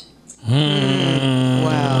white.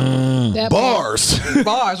 Wow. Bars.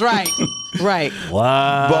 Bars, right. Right.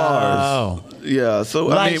 Wow. Bars. Yeah, so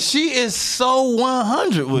Like, I mean, she is so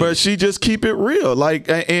 100 with but it. she just keep it real. Like,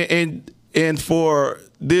 and for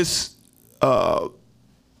this, the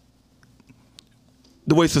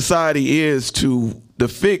way society is, the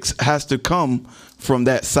fix has to come from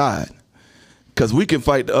that side, because we can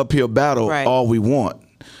fight the uphill battle all we want,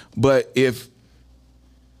 but if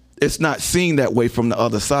it's not seen that way from the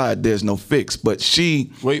other side, there's no fix. But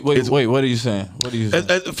she Wait. What are you saying?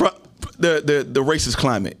 The racist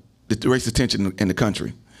climate, the racist tension in the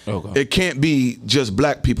country. Okay. It can't be just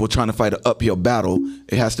black people trying to fight an uphill battle.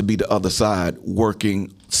 It has to be the other side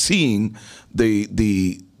working, seeing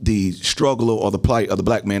the struggle or the plight of the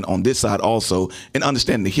black man on this side also, and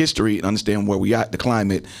understanding the history and understand where we at, the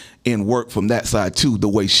climate, and work from that side too, the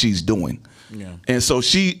way she's doing. Yeah. And so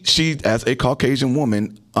she as a Caucasian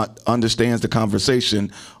woman understands the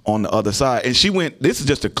conversation on the other side. And this is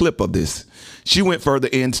just a clip of this. She went further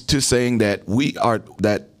into saying that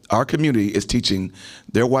our community is teaching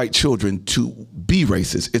their white children to be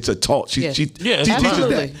racist. It's a taught. She teaches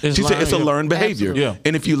that. She said it's a learned behavior. Absolutely. Yeah.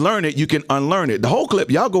 And if you learn it, you can unlearn it. The whole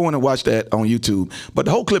clip, y'all go in and watch that on YouTube. But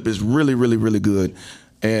the whole clip is really, really, really good.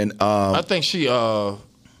 And I think she, one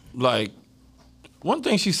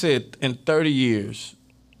thing she said in 30 years,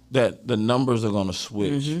 that the numbers are going to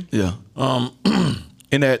switch. Mm-hmm. Yeah.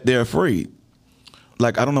 And that they're afraid.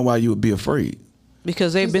 Like, I don't know why you would be afraid.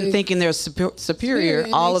 Because they've been thinking they're superior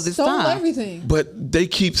all of this time. Everything. But they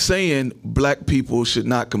keep saying black people should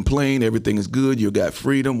not complain. Everything is good. You got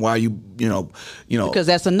freedom. Why you know? Because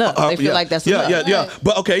that's enough. They feel like that's enough. Yeah.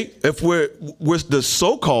 But okay, if we're the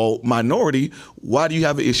so-called minority, why do you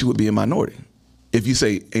have an issue with being minority? if you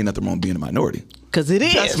say ain't nothing wrong being a minority. Because it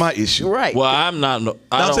is. That's my issue. Right. Well, I'm not.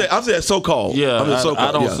 I'm saying so-called. Yeah,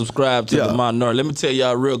 I don't yeah. subscribe to the minority. Let me tell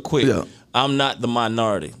y'all real quick. Yeah. I'm not the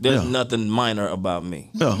minority. There's nothing minor about me.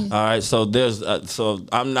 Yeah. All right. So so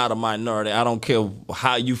I'm not a minority. I don't care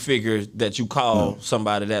how you figure that you call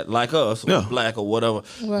somebody that like us, or black or whatever,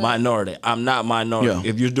 minority. I'm not minority. Yeah.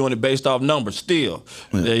 If you're doing it based off numbers, still,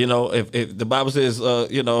 you know, if the Bible says,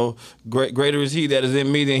 you know, greater is He that is in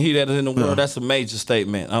me than he that is in the world. That's a major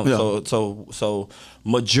statement. So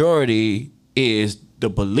majority is the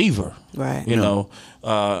believer. Right. You know.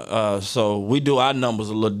 So we do our numbers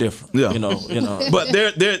a little different. Yeah. You know. But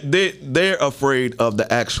they're afraid of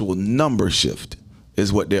the actual number shift.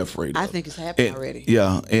 Is what they're afraid of. I think it's happened already.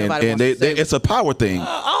 Yeah, and it's a power thing.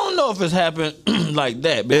 I don't know if it's happened like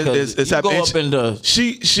that because it's you happened. go up into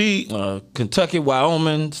she Kentucky,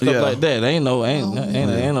 Wyoming, stuff like that. Ain't a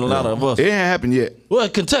lot of us. It ain't happened yet. Well,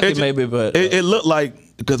 Kentucky maybe, but it looked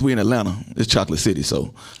like because we in Atlanta, it's Chocolate City,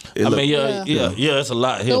 so. It's a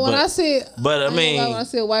lot here. So when I see, but I mean, when I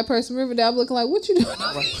see a white person in Riverdale, I'm looking like, what you doing?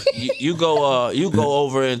 you go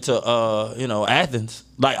over into Athens,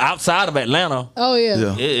 like outside of Atlanta. Oh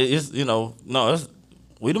yeah. It's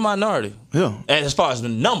we the minority. Yeah. As far as the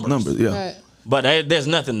numbers. Right. But there's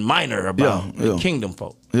nothing minor about the kingdom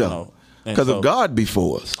folk. Yeah. Because if God be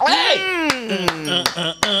for us,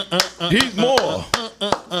 He's more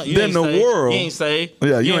than the world. You ain't saved.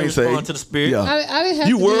 Yeah, you ain't saved. Respond to the Spirit. Yeah. I didn't have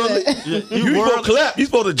You to worldly. do that. You supposed to clap. You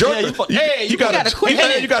supposed to jerk. You got to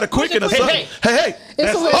quicken. You got to quicken or something. Hey.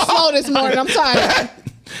 It's a little slow this morning. I'm tired.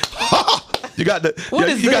 You got to.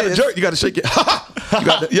 You got to jerk. You got to shake it. You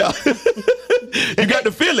got to. You got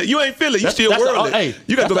to feel it. You ain't feel it. You still worldly.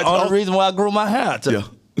 You got to go back to the only reason why I grew my hair. Yeah.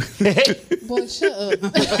 Boy, shut up.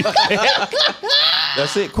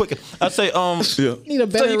 That's it. Quick. I say Need a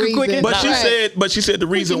better reason. But she said the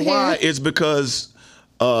reason why is because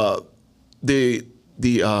she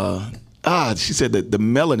said that the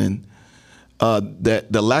melanin that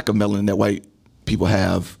the lack of melanin that white people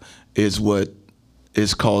have is what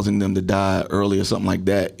is causing them to die early or something like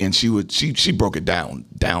that. And she broke it down,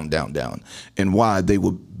 and why they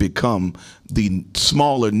would become the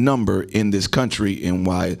smaller number in this country, and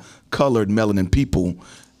why colored melanin people,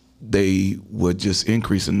 they would just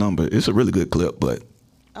increase in number. It's a really good clip, but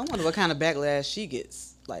I wonder what kind of backlash she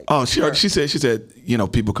gets. Like, she said,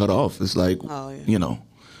 people cut off. It's like,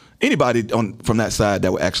 anybody from that side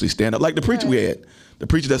that would actually stand up, like the preacher we had, the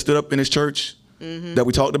preacher that stood up in his church that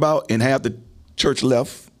we talked about, and half the church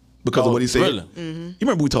left because of what he said. Really? You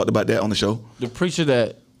remember we talked about that on the show? The preacher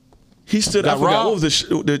that he stood. I forgot what was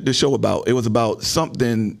the show about. It was about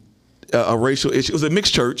something, a racial issue. It was a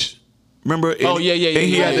mixed church. Remember? And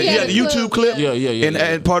he had the YouTube clip.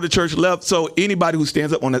 And part of the church left. So anybody who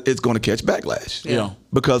stands up on it is going to catch backlash. Yeah.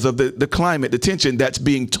 Because of the climate, the tension that's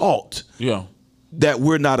being taught. Yeah. That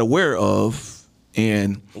we're not aware of.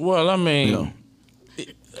 And well, I mean.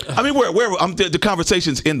 Where the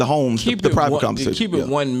conversations in the homes, the private conversations. Keep it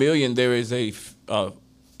 1 million. There is a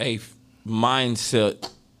mindset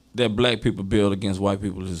that black people build against white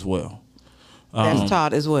people as well. That's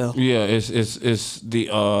taught as well. Yeah, it's the.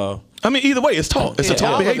 Either way, it's taught. It's a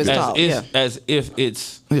taught behavior. As if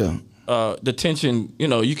it's the tension.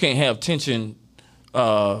 You can't have tension.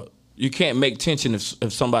 You can't make tension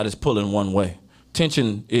if somebody's pulling one way.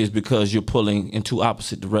 Tension is because you're pulling in two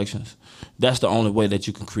opposite directions. That's the only way that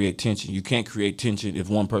you can create tension. You can't create tension if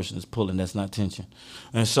one person is pulling. That's not tension.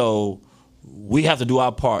 And so we have to do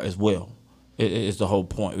our part as well. It's the whole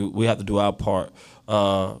point. We have to do our part.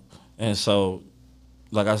 And so,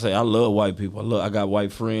 like I say, I love white people. I got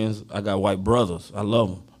white friends. I got white brothers. I love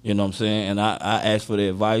them. You know what I'm saying? And I ask for their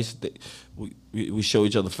advice. We show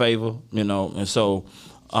each other favor. And so.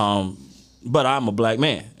 But I'm a black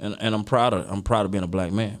man, and I'm proud of being a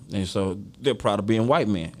black man, and so they're proud of being white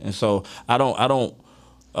men, and so I don't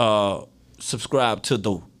subscribe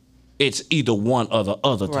to it's either one or the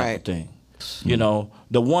other type of thing.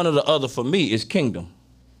 The one or the other for me is kingdom.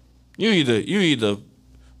 You either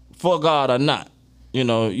for God or not.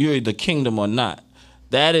 You're either kingdom or not.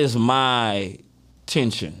 That is my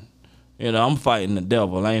tension. I'm fighting the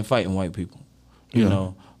devil. I ain't fighting white people.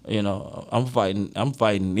 I'm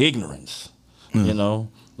fighting ignorance. Because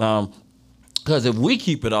if we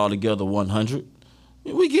keep it all together 100,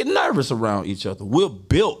 we get nervous around each other. We're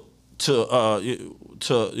built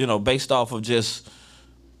to based off of just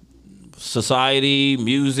society,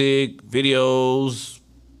 music, videos,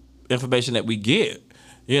 information that we get.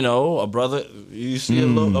 A brother, you see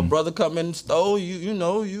a brother come in the store,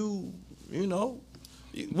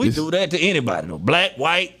 We do that to anybody, though. Black,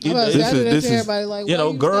 white, I do that to everybody. Like, you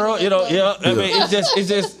know, girl, you know, yeah. I mean, it's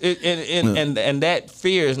just, and that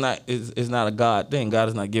fear is not a God thing. God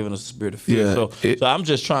is not giving us a spirit of fear. Yeah, so I'm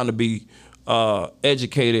just trying to be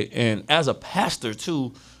educated, and as a pastor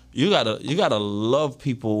too, you gotta love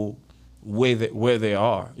people where they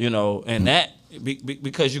are, you know, and that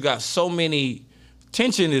because you got so many.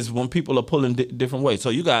 Tension is when people are pulling different ways.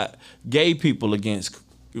 So you got gay people against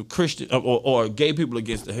Christian or gay people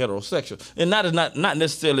against the heterosexual, and not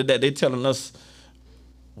necessarily that they're telling us.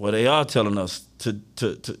 Well, they are telling us to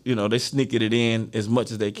you know, they sneaking it in as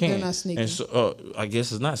much as they can. They're not sneaking. And so I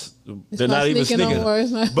guess it's not. They're not even sneaking.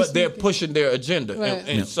 But they're pushing their agenda, right.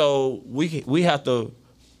 and so we have to.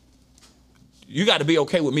 You got to be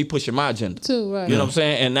okay with me pushing my agenda too, right? You know what I'm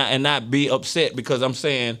saying, and not be upset because I'm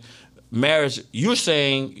saying. Marriage, you're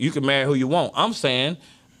saying you can marry who you want. I'm saying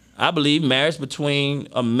I believe marriage between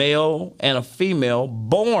a male and a female,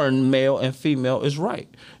 born male and female, is right.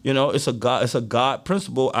 You know, it's a God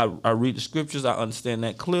principle. I read the scriptures, I understand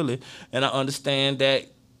that clearly, and I understand that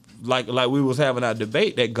like we was having our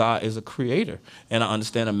debate that God is a creator. And I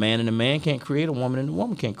understand a man and a man can't create, a woman and a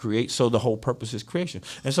woman can't create, so the whole purpose is creation.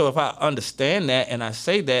 And so if I understand that and I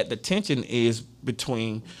say that, the tension is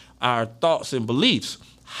between our thoughts and beliefs.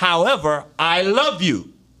 However, I love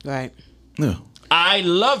you. Right. Yeah. I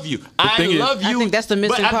love you. I love you. I think that's the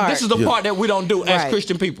missing part. This is the part that we don't do as Right.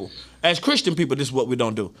 Christian people. As Christian people, this is what we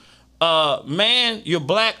don't do. Man, you're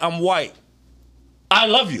black, I'm white. I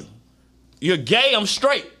love you. You're gay, I'm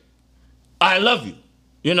straight. I love you.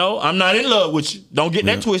 You know, I'm not in love with you. Don't get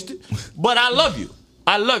that twisted. But I love you.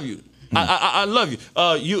 I love you. I love you.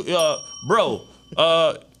 Bro,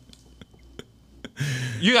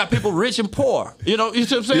 you got people rich and poor. You know, you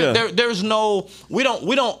see what I'm saying? Yeah. There's no, we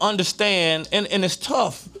don't understand, and it's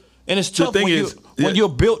tough. And it's tough when you're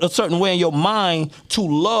built a certain way in your mind to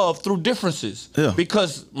love through differences. Yeah.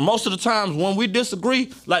 Because most of the times when we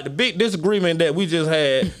disagree, like the big disagreement that we just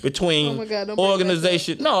had between Oh my God, don't bring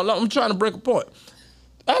organization. No, I'm trying to break a point.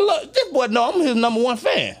 I love this boy. No, I'm his #1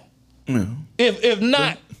 fan. Yeah. If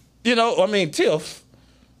not, you know, I mean Tiff.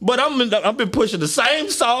 But I've been pushing the same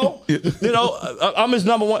song. You know, I'm his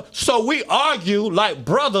 #1. So we argue like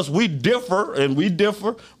brothers. We differ,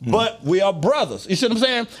 but we are brothers. You see what I'm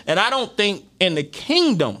saying? And I don't think in the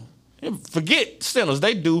kingdom, forget sinners,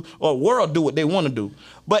 they do, or world do what they want to do.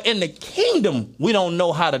 But in the kingdom, we don't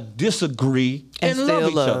know how to disagree and love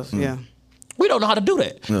each other. Yeah. We don't know how to do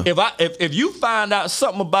that. Yeah. If you find out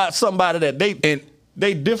something about somebody that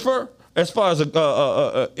they differ as far as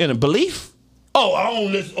in a belief. Oh, I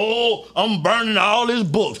own this. Oh, I'm burning all his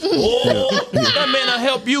books. Oh, that may not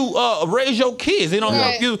help you raise your kids. They don't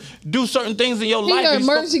help you do certain things in your life. Your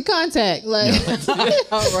emergency contact, like.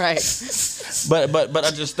 All right. But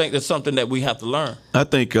I just think that's something that we have to learn. I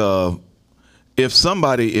think if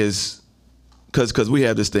somebody is, because we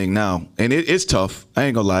have this thing now, and it's tough. I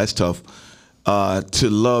ain't gonna lie, it's tough to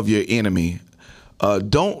love your enemy.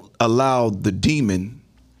 Don't allow the demon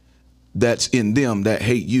that's in them that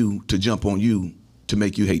hate you to jump on you to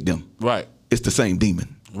make you hate them. Right. It's the same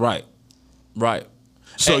demon. Right.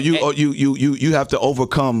 So you have to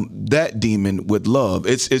overcome that demon with love.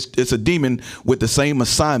 It's a demon with the same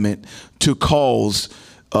assignment to cause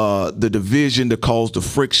the division, to cause the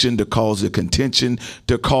friction, to cause the contention,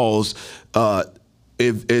 to cause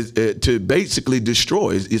to basically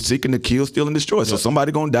destroy. It's seeking to kill, steal, and destroy. So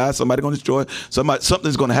somebody gonna die, somebody gonna destroy,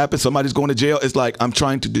 something's gonna happen, somebody's going to jail. It's like I'm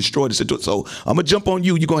trying to destroy the situation. So I'm gonna jump on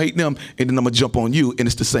you, you're gonna hate them, and then I'm gonna jump on you, and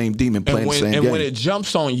it's the same demon playing the same game. And when it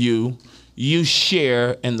jumps on you, you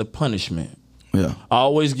share in the punishment. Yeah. I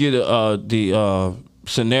always get the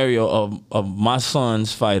scenario of my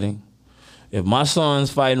sons fighting. If my son's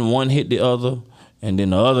fighting, one hit the other, and then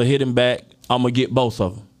the other hit him back, I'm gonna get both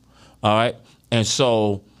of them. All right. And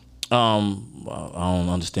so, I don't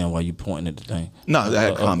understand why you pointing at the thing. No, I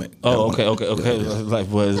had a comment. Oh, okay. Like,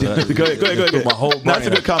 was go ahead. my whole brain. That's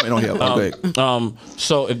a good comment on here. Go ahead.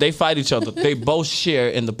 So if they fight each other, they both share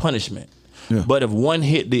in the punishment. Yeah. But if one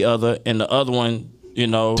hit the other and the other one, you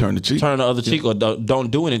know, turn the other cheek, or don't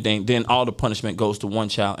do anything, then all the punishment goes to one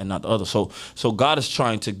child and not the other. So God is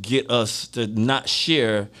trying to get us to not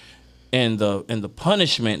share in the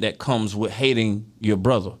punishment that comes with hating your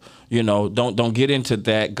brother. You know, don't get into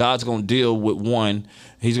that. God's gonna deal with one.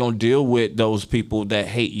 He's gonna deal with those people that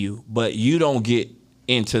hate you, but you don't get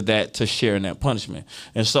into that to share in that punishment.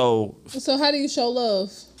 And so how do you show love?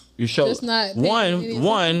 You show just not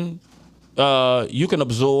one. You can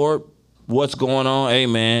absorb what's going on. Hey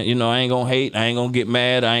man, you know, I ain't gonna hate. I ain't gonna get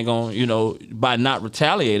mad. I ain't gonna, you know, by not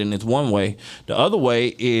retaliating. It's one way. The other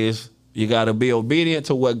way is You got to be obedient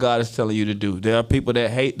to what God is telling you to do. There are people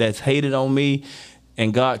that's hated on me,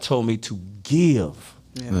 and God told me to give.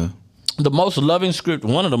 Yeah. The most loving script,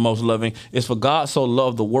 one of the most loving, is for God so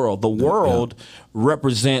loved the world. The world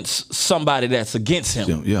represents somebody that's against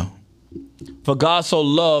him. Yeah. For God so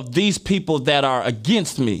loved these people that are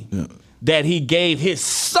against me, that he gave his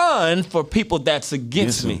son for people that's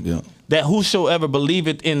against me. Yeah. That whosoever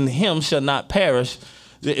believeth in him shall not perish,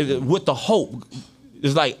 with the hope.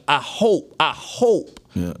 It's like, I hope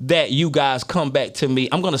that you guys come back to me.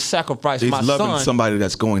 I'm going to sacrifice my son. He's loving somebody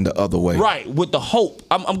that's going the other way. Right, with the hope.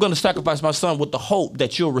 I'm going to sacrifice my son with the hope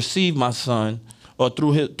that you'll receive my son, or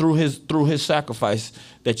through his sacrifice,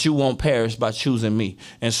 that you won't perish by choosing me.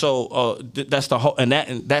 And so that's the hope, and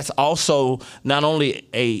that's also not only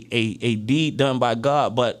a deed done by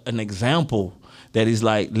God, but an example that he's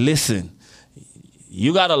like, listen,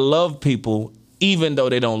 you got to love people even though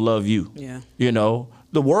they don't love you. Yeah. You know,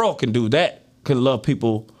 the world can do that, can love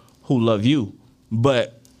people who love you,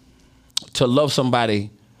 but to love somebody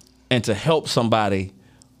and to help somebody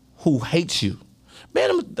who hates you,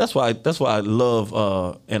 man, that's why I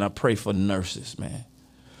love and I pray for nurses, man.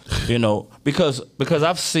 You know, because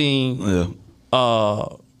I've seen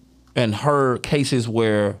and heard cases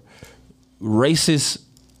where racist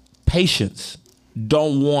patients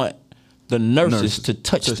don't want the nurses to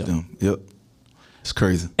touch them. Yep. It's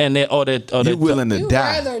crazy. And you're willing to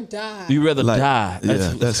die. You'd rather die. You rather die.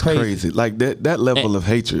 That's crazy. Like that level of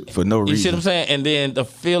hatred for no reason. You see what I'm saying? And then the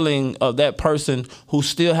feeling of that person who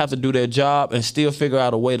still have to do their job and still figure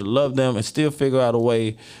out a way to love them and still figure out a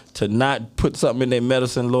way to not put something in their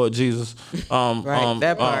medicine, Lord Jesus. Right,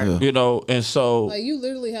 that part. You know, and so Like, you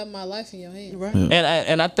literally have my life in your hands. Right.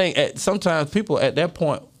 and I think sometimes people at that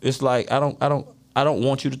point, it's like, I don't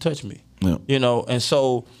want you to touch me. Yeah. You know, and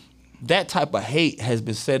so that type of hate has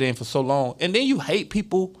been set in for so long, and then you hate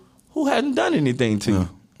people who hadn't done anything to you.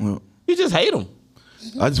 Yeah. You just hate them.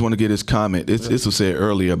 I just want to get this comment. This was said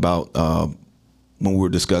earlier about when we were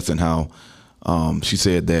discussing how she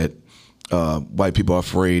said that white people are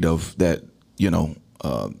afraid of that,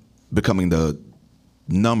 becoming the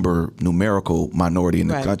numerical minority in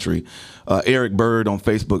the country. Eric Bird on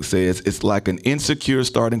Facebook says it's like an insecure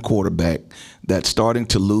starting quarterback that's starting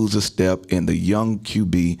to lose a step, and the young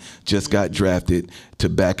QB just got drafted to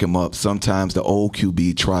back him up. Sometimes the old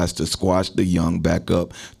QB tries to squash the young back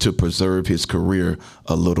up to preserve his career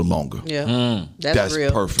a little longer. Yeah, that's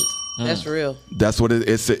real. Perfect. That's real. That's what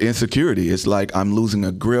it's an insecurity. It's like I'm losing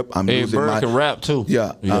a grip. I'm Hey, losing Bird my can rap too.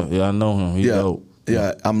 Yeah, yeah, I know him. He's dope.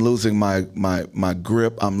 Yeah, I'm losing my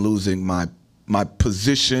grip. I'm losing my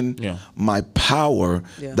position, my power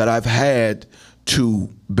that I've had to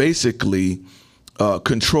basically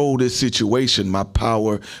control this situation. My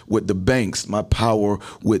power with the banks, my power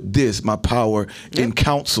with this, my power in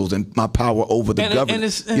councils, and my power over the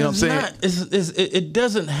government. You know what I'm saying? It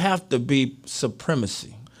doesn't have to be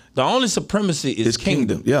supremacy. The only supremacy is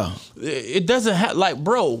kingdom. Yeah. It doesn't have, like,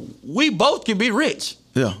 bro, we both can be rich.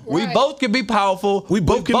 Yeah. We both can be powerful. We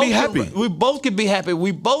both can be happy. We both can be happy.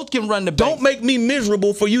 We both can run the bank. Don't make me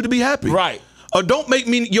miserable for you to be happy. Right. Or don't make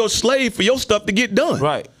me your slave for your stuff to get done.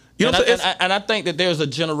 Right. You know what I'm saying? And I think that there's a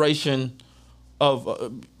generation of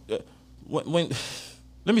when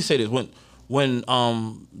let me say this, when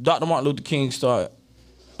Dr. Martin Luther King started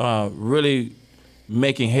really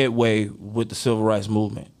making headway with the civil rights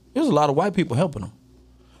movement, there's a lot of white people helping him.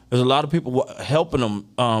 There's a lot of people helping them.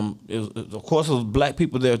 Of course, there's black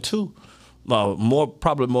people there too.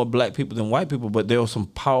 Probably more black people than white people, but there were some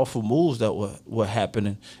powerful moves that were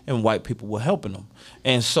happening, and white people were helping them.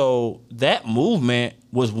 And so that movement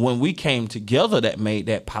was when we came together that made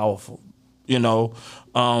that powerful,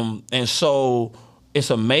 And so it's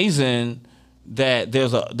amazing that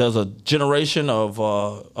there's a generation of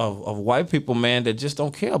white people, man, that just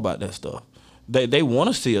don't care about that stuff. They want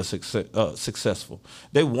to see us successful.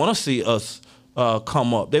 They want to see us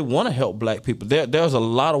come up. They want to help black people. There's a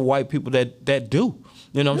lot of white people that do.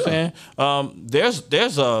 You know what I'm saying?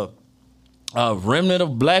 There's a remnant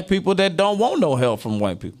of black people that don't want no help from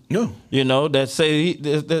white people. No. That say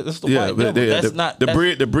that's the white devil. That's not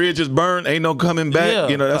the bridge is burned. Ain't no coming back.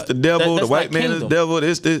 Yeah, that's the devil. The white man is the devil.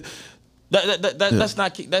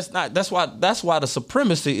 That's why the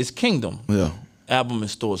supremacy is kingdom. Yeah. Album in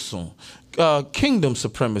stores soon. Kingdom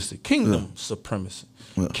supremacy. Supremacy.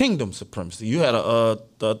 Yeah. Kingdom supremacy. You had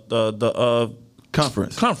the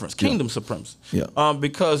conference. Kingdom supremacy. Yeah.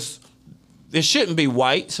 Because it shouldn't be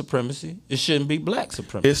white supremacy. It shouldn't be black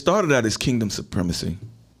supremacy. It started out as kingdom supremacy.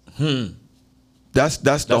 That's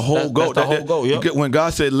the whole goal. That's the whole goal. Yep. When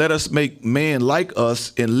God said, "Let us make man like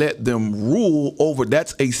us and let them rule over,"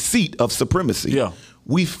 that's a seat of supremacy. Yeah.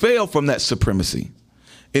 we fell from that supremacy.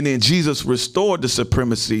 And then Jesus restored the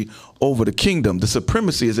supremacy over the kingdom. The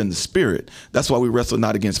supremacy is in the spirit. That's why we wrestle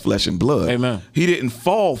not against flesh and blood. Amen. He didn't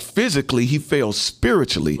fall physically. He fell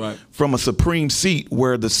spiritually from a supreme seat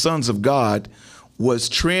where the sons of God was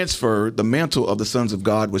transferred. The mantle of the sons of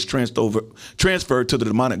God was transferred to the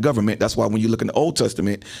demonic government. That's why when you look in the Old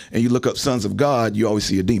Testament and you look up sons of God, you always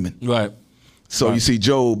see a demon. Right. So you see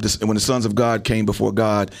Job, when the sons of God came before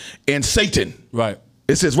God, and Satan. Right.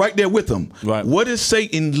 It says right there with them. Right. What is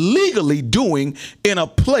Satan legally doing in a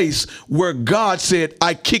place where God said,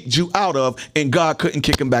 I kicked you out of, and God couldn't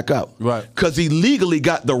kick him back out? Right. Because he legally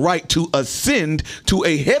got the right to ascend to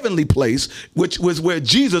a heavenly place, which was where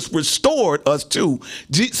Jesus restored us to.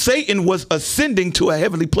 Satan was ascending to a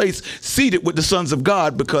heavenly place, seated with the sons of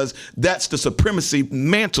God, because that's the supremacy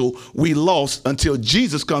mantle we lost until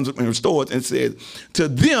Jesus comes up and restores and says, to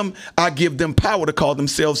them, I give them power to call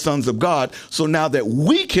themselves sons of God. So now that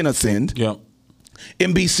we can ascend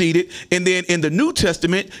and be seated. And then in the New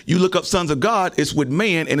Testament, you look up sons of God, it's with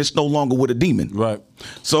man and it's no longer with a demon. Right.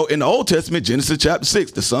 So in the Old Testament, Genesis chapter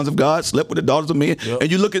 6, the sons of God slept with the daughters of men.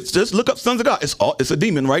 And you just look up sons of God. It's a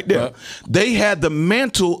demon right there. Right. They had the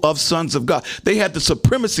mantle of sons of God. They had the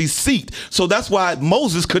supremacy seat. So that's why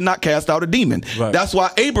Moses could not cast out a demon. Right. That's why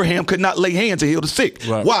Abraham could not lay hands to heal the sick.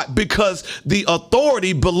 Right. Why? Because the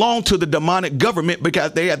authority belonged to the demonic government,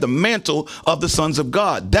 because they had the mantle of the sons of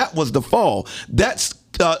God. That was the fall. That's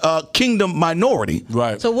kingdom minority.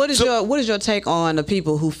 Right. So what is your take on the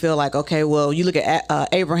people who feel like, okay, well, you look at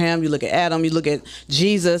Abraham, you look at Adam, you look at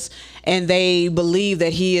Jesus, and they believe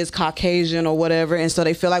that he is Caucasian or whatever, and so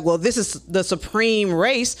they feel like, well, this is the supreme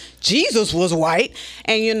race. Jesus was white,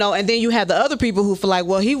 and and then you have the other people who feel like,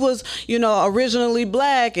 well, he was originally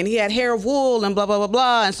black and he had hair of wool and blah blah blah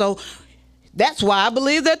blah, and so that's why I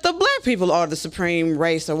believe that the black people are the supreme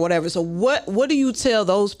race or whatever. So what do you tell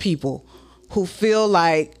those people who feel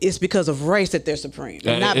like it's because of race that they're supreme,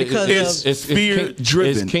 not because it's fear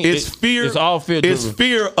driven. It's fear. It's all fear driven. It's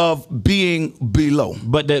fear of being below.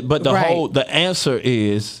 But the answer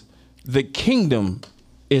is the kingdom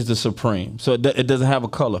is the supreme. So it doesn't have a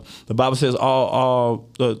color. The Bible says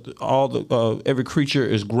every creature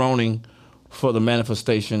is groaning for the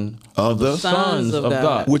manifestation of the sons of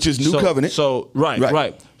God, which is new covenant. So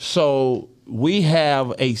right. So we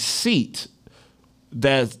have a seat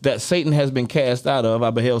that Satan has been cast out of.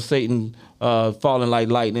 I beheld Satan falling like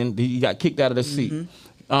lightning. He got kicked out of the seat.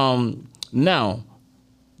 Now,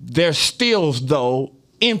 there's still, though,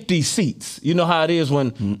 empty seats. You know how it is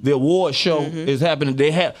when the award show is happening.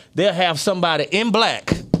 They'll have somebody in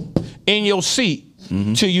black in your seat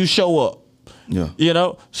till you show up.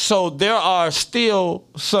 Yeah. So there are still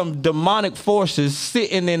some demonic forces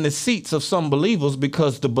sitting in the seats of some believers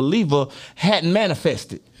because the believer hadn't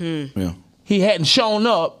manifested. Yeah. He hadn't shown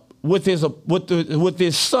up with his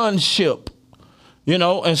sonship,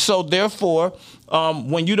 and so therefore,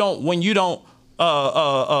 when you don't,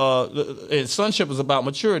 and sonship is about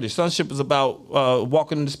maturity. Sonship is about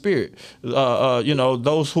walking in the Spirit.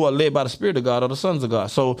 Those who are led by the Spirit of God are the sons of God.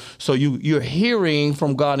 So you're hearing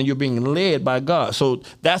from God and you're being led by God. So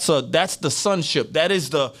that's the sonship. That is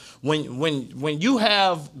the when you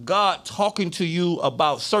have God talking to you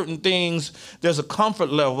about certain things, there's a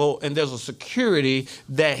comfort level and there's a security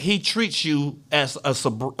that He treats you as a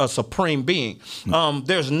supreme being.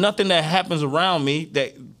 There's nothing that happens around me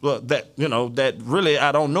that really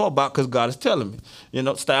I don't know about because God is telling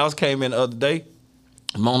me. Styles came in the other day.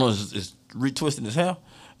 Mona is retwisting his hair,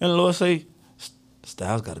 and the Lord say,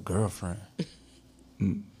 Styles got a girlfriend.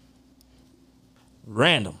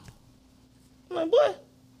 Random. I'm like, what?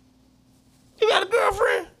 You got a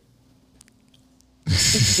girlfriend?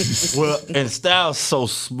 Well, and Styles so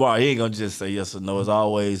smart. He ain't gonna just say yes or no. It's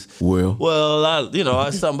always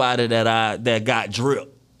I'm somebody that got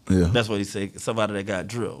drip. Yeah. That's what he said. Somebody that got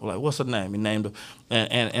drilled. Like, what's her name? He named her.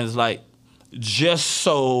 And it's like, just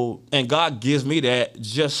so, and God gives me that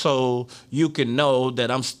just so you can know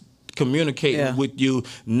that I'm communicating with you,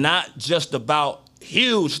 not just about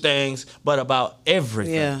huge things, but about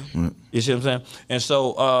everything. Yeah. You see what I'm saying? And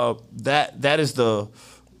so that is the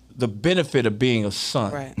benefit of being a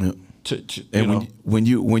son. Right. Yeah. When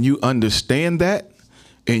you understand that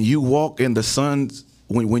and you walk in the son's,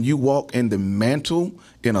 when you walk in the mantle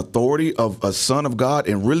and authority of a son of God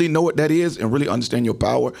and really know what that is and really understand your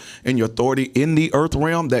power and your authority in the earth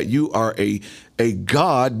realm, that you are a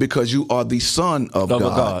God because you are the son of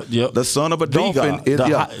God. Yep. The son of a dolphin is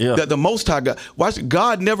the Most High God. Watch,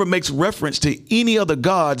 God never makes reference to any other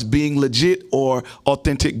gods being legit or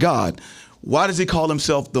authentic God. Why does He call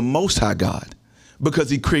Himself the Most High God? because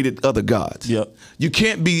he created other gods. Yep. You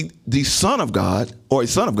can't be the son of God or a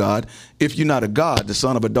son of God if you're not a god. The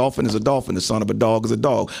son of a dolphin is a dolphin. The son of a dog is a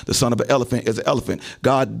dog. The son of an elephant is an elephant.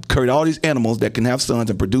 God created all these animals that can have sons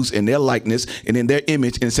and produce in their likeness and in their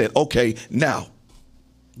image and said, okay, now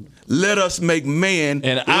let us make man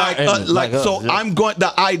And like us, so. yeah. I'm going.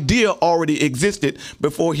 The idea already existed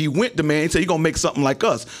before he went to man. He said, "You're gonna make something like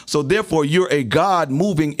us." So therefore, you're a God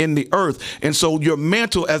moving in the earth, and so your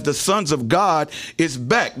mantle as the sons of God is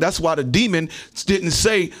back. That's why the demon didn't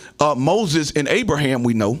say Moses and Abraham.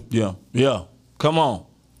 We know. Yeah. Yeah. Come on.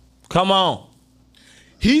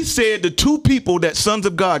 He said the two people that sons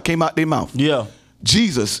of God came out their mouth. Yeah.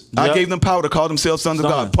 Jesus, I Yep. gave them power to call themselves sons of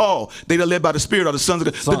Son. God. Paul, they that led by the Spirit are the sons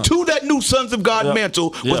of God. Son. The two that knew sons of God Yep. mantle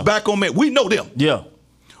was Yeah. back on man. We know them. Yeah.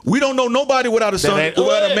 We don't know nobody without a son,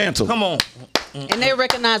 without a mantle. Come on. And they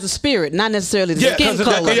recognize the spirit, not necessarily the Yeah, skin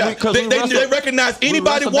because color. they recognize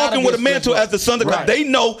anybody wrestle walking with a against mantle this, as the son of God. right. They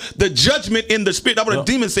know the judgment in the spirit. That's what the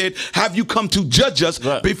demon said. Have you come to judge us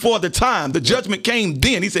Right. before the time? The judgment came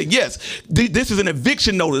then. He said, yes, this is an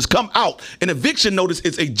eviction notice. Come out. An eviction notice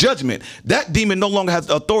is a judgment. That demon no longer has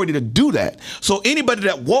the authority to do that. So anybody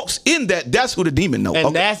that walks in that, that's who the demon knows.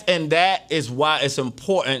 And that is why it's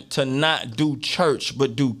important to not do church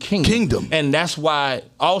but do kingdom. And that's why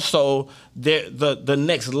also the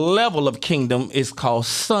next level of kingdom is called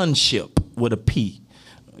sonship with a P,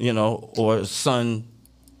 or son.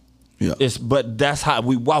 Yeah. But that's how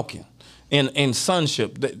we walking. In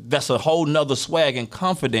sonship, that's a whole nother swag and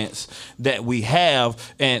confidence that we have,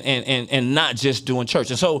 and not just doing church.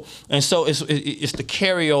 And so it's the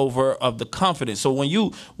carryover of the confidence. So when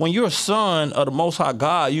you're a son of the Most High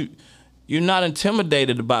God, you're not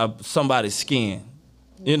intimidated by somebody's skin.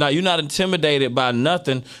 You're not intimidated by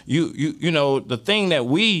nothing. You know the thing that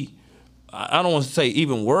I don't want to say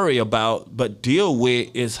even worry about, but deal with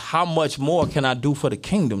is how much more can I do for the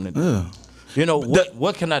kingdom today? Yeah.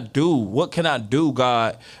 What can I do? What can I do,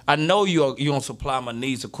 God? I know you're gonna supply my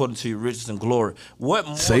needs according to your riches and glory. What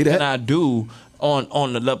more can I do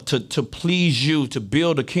on the level to please you, to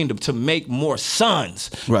build a kingdom, to make more sons,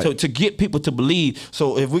 right. to get people to believe?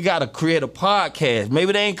 So if we got to create a podcast,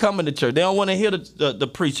 maybe they ain't coming to church. They don't want to hear the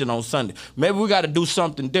preaching on Sunday. Maybe we got to do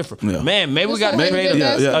something different. Yeah. Man, maybe we got to create a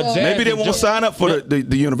jazz maybe they won't sign up for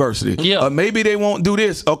the university. Yeah. Maybe they won't do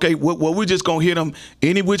this. Okay, well we're just gonna hit them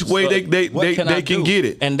any which way they can get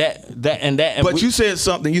it. But you said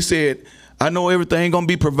something. You said, I know everything gonna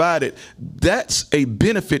be provided. That's a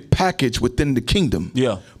benefit package within the kingdom.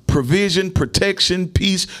 Yeah. Provision, protection,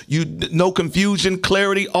 peace, no confusion,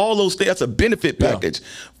 clarity, all those things. That's a benefit package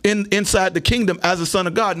inside the kingdom as a son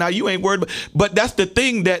of God. Now you ain't worried about, but that's the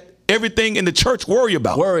thing that everything in the church worry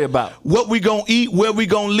about what we gonna eat, where we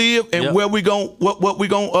gonna live, and where we gonna what we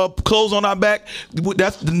gonna clothes on our back.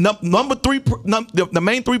 That's the number three. The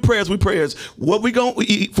main three prayers we pray is what we gonna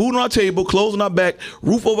eat, food on our table, clothes on our back,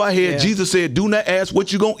 roof over our head. Jesus said, "Do not ask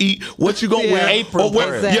what you gonna eat, what you gonna wear, or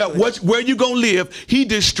where you gonna live." He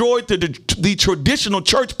destroyed the traditional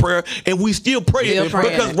church prayer, and we still pray it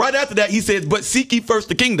because right after that he says, "But seek ye first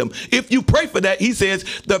the kingdom." If you pray for that, he says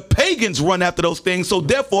the pagans run after those things. So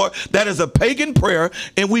therefore, that is a pagan prayer,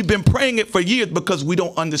 and we've been praying it for years because we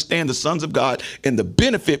don't understand the sons of God and the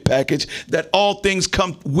benefit package that all things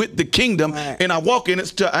come with the kingdom. Right. And I walk in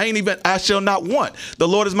it. I shall not want. The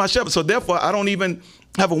Lord is my shepherd. So therefore, I don't even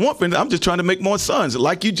have a want for it. I'm just trying to make more sons,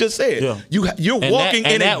 like you just said. Yeah. You're walking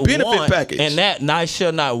in a benefit package. And that I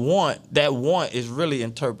shall not want. That want is really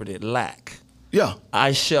interpreted lack. Yeah.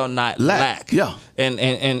 I shall not lack. Yeah.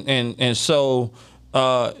 And so.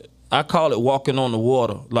 I call it walking on the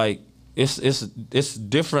water. Like it's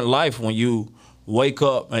different life when you wake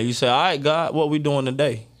up and you say, "All right, God, what we doing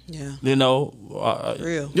today?" Yeah.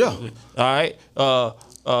 Real. Yeah. All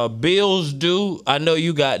right. Bills due. I know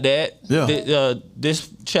you got that. Yeah. This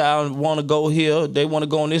child want to go here. They want to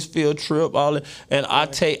go on this field trip. All that. And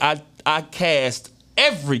I cast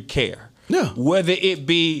every care. Yeah. Whether it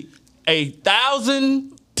be $1,000.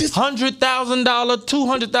 $100,000,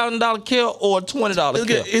 $200,000 kill or $20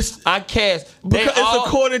 kill. I cast because it's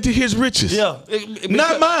according to his riches. Yeah,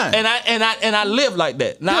 not mine. And I live like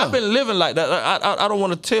that. Now I've been living like that. I don't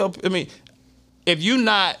want to tell. I mean, if you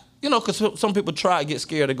not, because some people try to get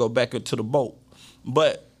scared to go back into the boat,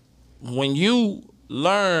 but when you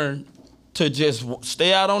learn to just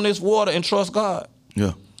stay out on this water and trust God,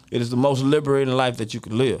 it is the most liberating life that you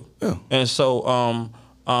can live. Yeah. And so,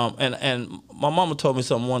 and my mama told me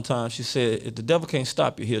something one time. She said, if the devil can't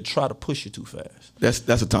stop you, he'll try to push you too fast.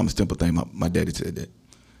 That's a Thomas Temple thing. My daddy said that.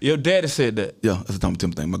 Your daddy said that. Yeah, that's a Tommy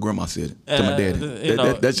Timber thing. My grandma said it to my daddy.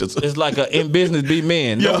 That's just it's like a in business be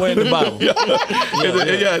men. Nowhere in the Bible.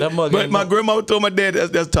 That but my grandma told my dad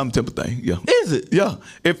that's a Tommy Timber thing. Yeah. Is it? Yeah.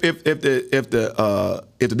 If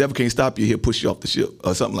the devil can't stop you, he'll push you off the ship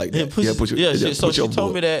or something like that. So she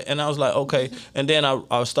told me that, and I was like, okay. And then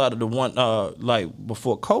I started the one like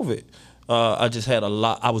before COVID. I just had a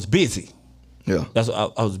lot. I was busy. Yeah.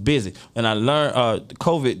 I was busy, and I learned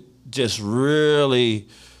COVID just really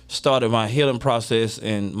started my healing process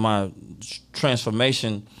and my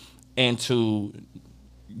transformation into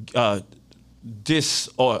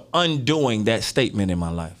undoing that statement in my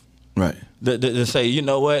life. Right. To say, you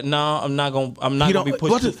know what? No, I'm not gonna be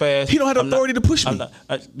pushed too fast. He don't have the authority to push me.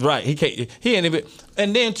 Right. He can't. He ain't even.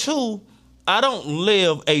 And then two, I don't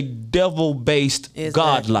live a devil-based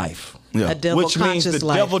God life. Yeah. A devil Which means the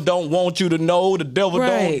life. devil don't want you to know. The devil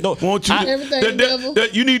don't want you.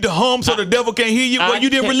 You need to hum so the devil can't hear you. Well, you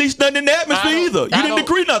didn't release nothing in the atmosphere either. You didn't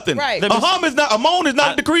decree nothing. Right. A moan is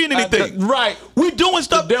not decreeing anything. Right. We doing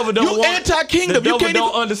stuff. The devil don't you anti-kingdom. The devil you can't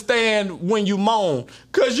don't understand when you moan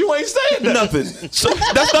because you ain't saying nothing. So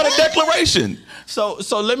that's not a declaration. So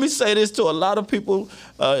let me say this to a lot of people.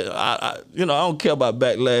 I don't care about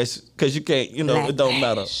backlash because you can't. It don't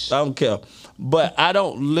matter. I don't care. But I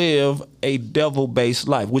don't live a devil-based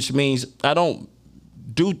life, which means I don't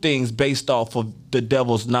do things based off of the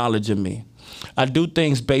devil's knowledge of me. I do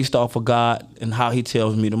things based off of God and how he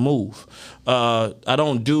tells me to move. I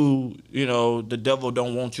don't do, the devil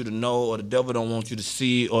don't want you to know, or the devil don't want you to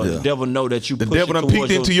see, or the devil know that you. The devil done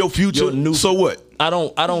peeked into your future. So what? I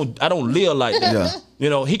don't live like that.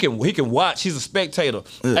 Yeah. He can watch. He's a spectator.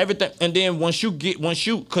 Yeah. Everything, and then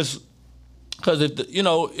because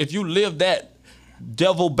if you live that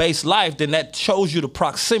devil-based life, then that shows you the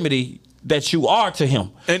proximity that you are to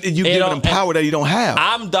him, and you give him power that he don't have.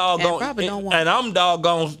 I'm doggone, and I'm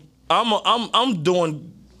doggone. I'm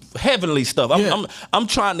doing heavenly stuff. I'm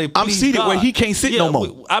trying to. I'm seated God. where he can't sit no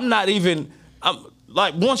more. I'm not even. I'm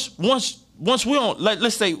like once we're on.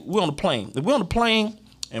 Let's say we're on the plane. If we're on the plane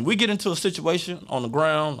and we get into a situation on the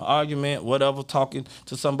ground, argument, whatever, talking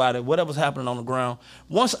to somebody, whatever's happening on the ground.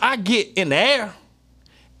 Once I get in the air,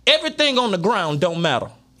 everything on the ground don't matter.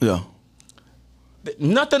 Yeah.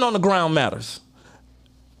 Nothing on the ground matters.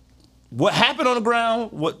 What happened on the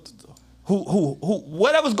ground,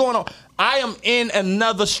 whatever's going on, I am in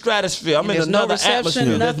another stratosphere. I'm in another atmosphere.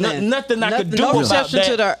 There's nothing I could do about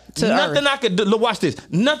that. Nothing I could do. Watch this.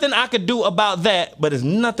 Nothing I could do about that, but there's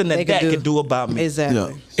nothing that could do about me.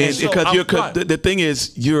 Exactly. Yeah. Because the thing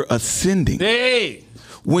is, you're ascending. Hey.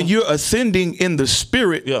 When you're ascending in the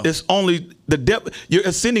spirit, it's only the devil. You're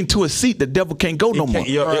ascending to a seat the devil can't go no more.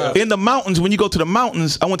 In the mountains, when you go to the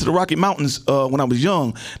mountains, I went to the Rocky Mountains when I was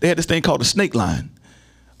young. They had this thing called the snake line.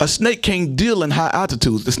 A snake can't deal in high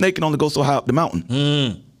altitudes. The snake can only go so high up the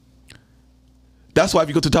mountain. That's why if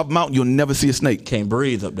you go to the top of the mountain, you'll never see a snake. Can't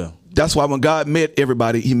breathe up there. That's why when God met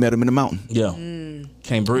everybody, he met them in the mountain. Yeah.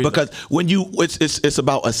 Can't breathe. Because when it's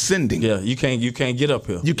about ascending. Yeah, you can't get up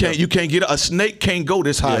here. You can't get up. A snake can't go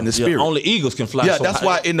this high in the spirit. Only eagles can fly. Yeah, so that's high.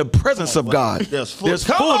 why in the presence of God, there's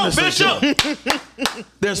fullness of joy.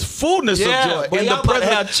 There's fullness of joy in the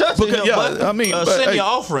presence. Have church send your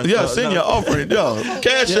offering. Yeah, send your offering. Yeah,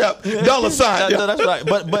 Cash App, $sign. That's right.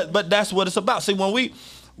 But that's what it's about. See, when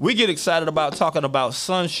we get excited about talking about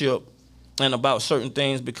sonship and about certain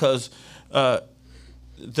things, because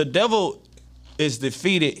the devil is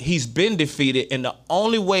defeated. He's been defeated, and the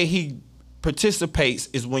only way he participates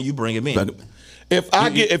is when you bring him in.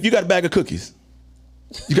 If you got a bag of cookies,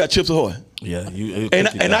 you got Chips Ahoy. Yeah,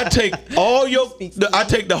 and I take I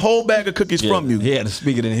take the whole bag of cookies from you. He had to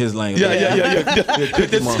speak it in his language. Yeah.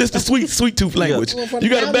 This the sweet tooth language. You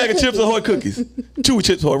got a bag of Chips Ahoy cookies, two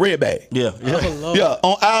Chips Ahoy, red bag. Yeah.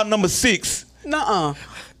 On aisle number 6. Nuh-uh.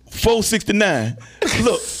 $4.69.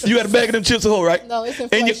 Look, you got a bag of them Chips Ahoy, right? No, it's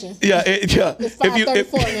inflation. It's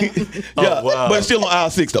 $5.34 now. Wow. But it's still on aisle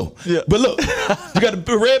 6 though. Yeah. But look, you got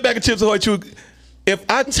a red bag of Chips Ahoy. If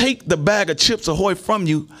I take the bag of Chips Ahoy from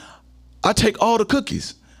you, I take all the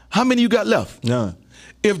cookies. How many you got left? None.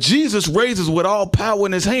 If Jesus raises with all power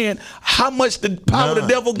in his hand, how much the power the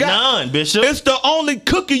devil got? None, Bishop. It's the only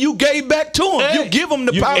cookie you gave back to him. Hey, you give him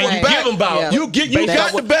the power back. Give him power. You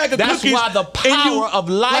got the bag of that's cookies. That's why the power of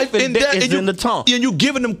life and death is in the tongue. And you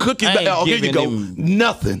giving them cookies back. Oh, here you go.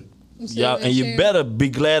 Nothing. Yeah, and you better be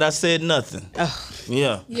glad I said nothing.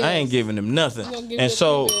 Yeah, yes. I ain't giving them nothing. And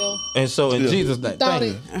so in Jesus' name, thank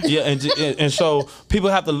you. Yeah, and so people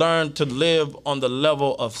have to learn to live on the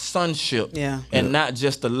level of sonship, and not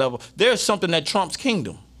just the level. There's something that trumps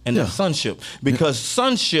kingdom, and that's sonship, because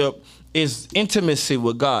sonship is intimacy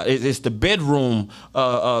with God. It's the bedroom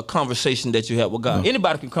conversation that you have with God.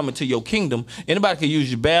 Anybody can come into your kingdom. Anybody can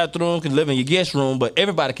use your bathroom, can live in your guest room, but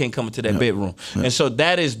everybody can't come into that bedroom. And so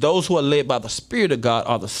that is those who are led by the Spirit of God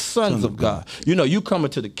are the sons of God. You know, you come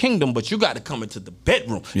into the kingdom, but you got to come into the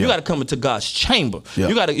bedroom. You got to come into God's chamber.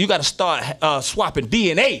 You got to start swapping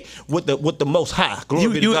DNA with the Most High.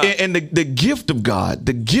 Glory be to God. And the gift of God,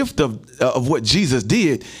 the gift of what Jesus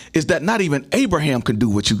did is that not even Abraham can do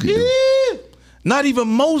what you can do. Not even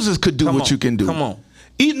Moses could do what you can do. Come on.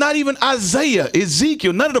 Not even Isaiah,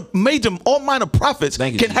 Ezekiel, none of the major or minor prophets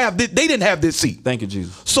can have this. They didn't have this seat. Thank you,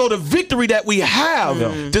 Jesus. So the victory that we have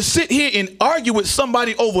to sit here and argue with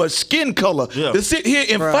somebody over a skin color, to sit here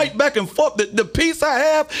and fight back and forth, the peace I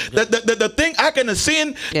have, the thing I can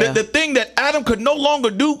ascend, the thing that Adam could no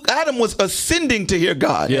longer do. Adam was ascending to hear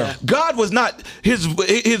God. God was not, his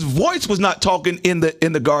voice was not talking in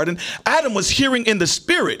the garden. Adam was hearing in the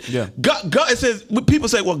spirit. God, it says, people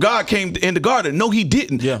say, well, God came in the garden. No, he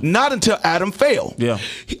didn't. Not until Adam fell.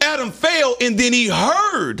 Adam fell, and then he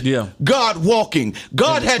heard God walking.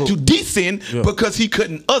 God had to descend because he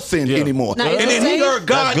couldn't ascend anymore. And then he heard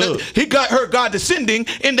God. Heard God descending,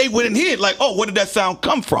 and they went and hid. Like, oh, where did that sound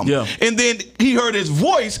come from? And then he heard his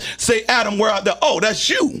voice say, "Adam, where art thou?" Oh, that's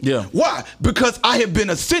you. Why? Because I have been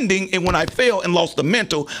ascending, and when I fell and lost the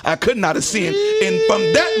mantle, I could not ascend. And from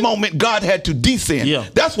that moment, God had to descend.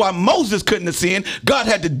 That's why Moses couldn't ascend. God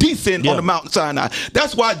had to descend on the Mount Sinai.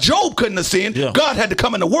 That's why Job couldn't ascend. God had to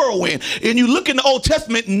come in the whirlwind. And you look in the Old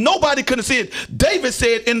Testament, nobody could ascend. David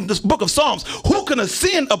said in this book of Psalms, who can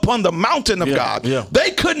ascend upon the mountain of God? They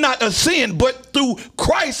could not ascend, but through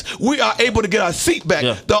Christ, we are able to get our seat back.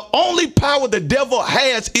 The only power the devil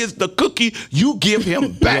has is the cookie you give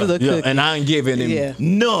him back. And I ain't giving him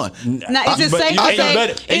none. Now, is it safe to say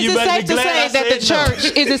that the church,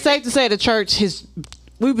 is it safe to say the church has,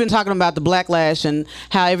 we've been talking about the backlash and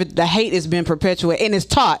how the hate has been perpetuated and it's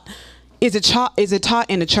taught. Is it taught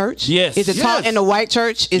in the church? Yes. Is it taught in the white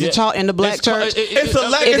church? Is it taught in the black church? It's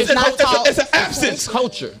an absence.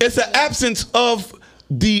 Culture. It's an absence of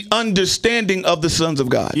the understanding of the sons of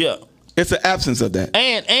God. It's an absence of that.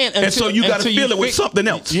 And so you got to fill it with something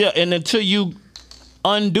else. And until you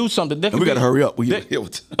undo something, we got to hurry up.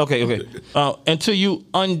 Okay. Until you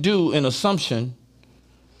undo an assumption.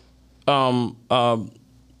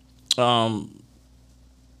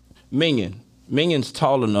 Minion's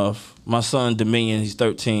tall enough. My son Dominion, he's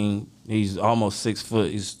 13. He's almost 6 foot.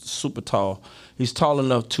 He's super tall. He's tall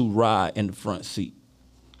enough to ride in the front seat.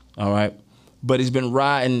 All right, but he's been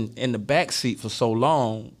riding in the back seat for so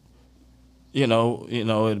long. You know,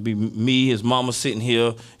 it'd be me, his mama sitting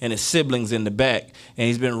here, and his siblings in the back. And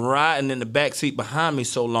he's been riding in the back seat behind me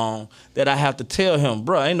so long that I have to tell him,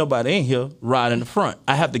 bro, ain't nobody in here riding in the front.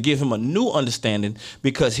 I have to give him a new understanding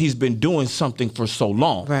because he's been doing something for so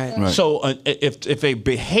long. Right. So if a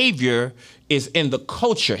behavior is in the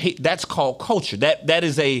culture, that's called culture. That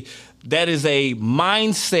is a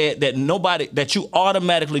mindset that you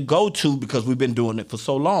automatically go to because we've been doing it for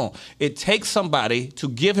so long. It takes somebody to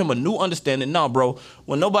give him a new understanding. No, bro,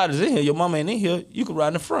 when nobody's in here, your mama ain't in here, you can ride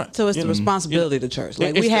in the front. So it's the responsibility of the church.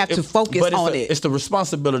 Like we have to focus on it. It's the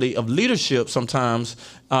responsibility of leadership sometimes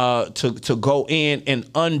to go in and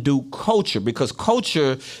undo culture because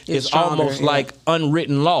culture is stronger, almost like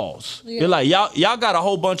unwritten laws. You're like, y'all got a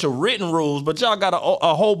whole bunch of written rules, but y'all got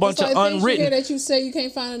a whole bunch of unwritten. That you say you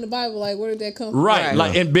can't find in the Bible. Like, where did that come from? Right,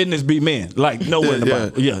 like in business be men. Like nowhere in the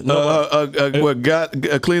Bible.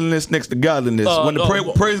 God, cleanliness next to godliness. When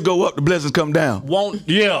the praise go up, the blessings come down. I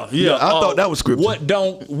thought that was scripture. What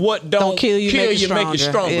don't kill you, make you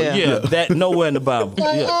stronger. Yeah, that nowhere in the Bible.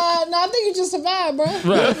 Like, no, I think you just survived, bro.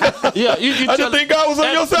 Right. I just think God was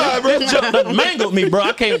on your side, bro. That mangled me, bro.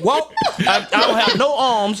 I can't walk. I don't have no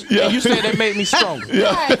arms. And you said that made me stronger.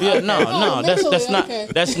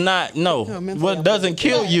 That's not. What doesn't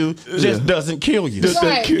kill you just doesn't kill you.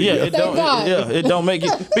 It don't make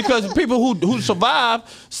you, because people who survive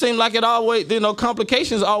seem like it always,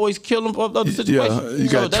 complications always kill them of other situations. You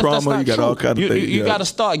got trauma, you got all kinds of things. You got to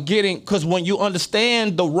start getting, because when you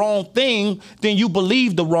understand the wrong thing, then you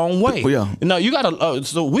believe the wrong way. You gotta.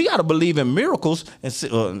 So we gotta believe in miracles, and this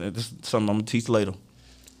is something I'm gonna teach later.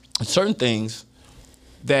 Certain things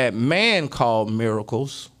that man called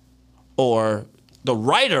miracles, or the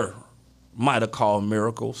writer might have called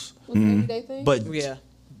miracles,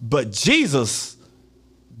 but Jesus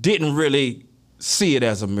didn't really see it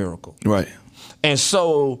as a miracle. Right. And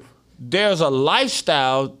so there's a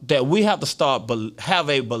lifestyle that we have to start have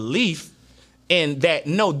a belief in, that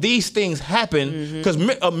no, these things happen, because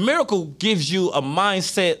a miracle gives you a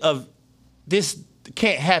mindset of this.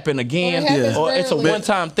 can't happen again, or it's a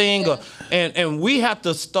one-time thing, and we have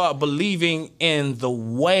to start believing in the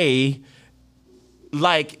way,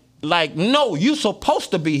 like no, you're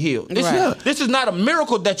supposed to be healed. This is not a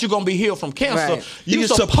miracle that you're gonna be healed from cancer. Right. You're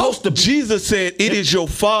supposed to be. Jesus said, "It is your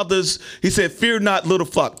Father's." He said, "Fear not, little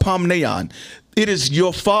flock." Pomneon. It is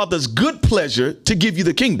your Father's good pleasure to give you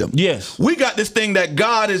the kingdom. Yes. We got this thing that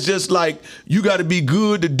God is just like, you got to be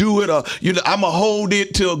good to do it, or I'm going to hold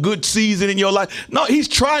it to a good season in your life. No, he's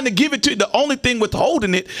trying to give it to you. The only thing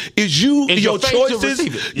withholding it is you, your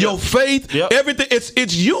choices, your faith, everything.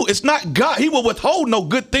 It's you. It's not God. He will withhold no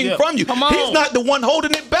good thing from you. Come on. He's not the one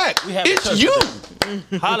holding it back. It's you.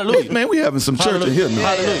 Hallelujah. Man, we having some church in here.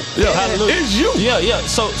 Hallelujah. Yeah. Hallelujah. It's you. Yeah.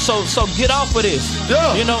 So get off of this.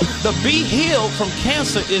 Yeah. The be healed from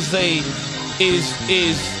cancer is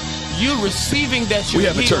you receiving that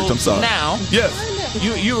you're healed now. Yes.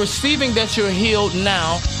 You're receiving that you're healed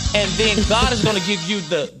now, and then God is going to give you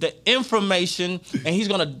the information, and He's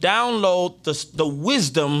going to download the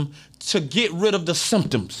wisdom to get rid of the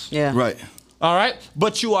symptoms. Yeah. Right. All right,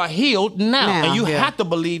 but you are healed now, and you have to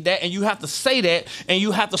believe that, and you have to say that, and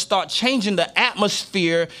you have to start changing the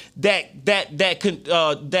atmosphere that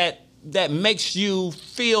makes you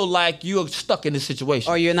feel like you're stuck in this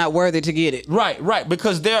situation, or you're not worthy to get it. Right,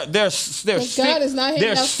 because there's sick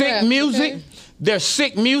music. Okay? There's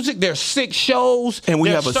sick music. There's sick shows. And we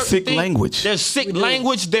have a sick language. There's sick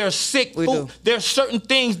language. There's sick food. There's certain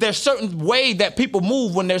things. There's certain way that people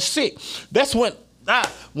move when they're sick. That's when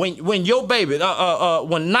your baby,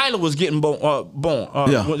 when Nyla was getting born,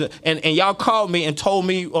 and y'all called me and told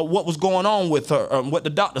me what was going on with her, what the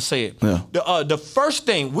doctor said. Yeah. The first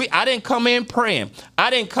thing, I didn't come in praying. I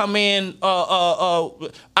didn't come in.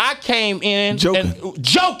 I came in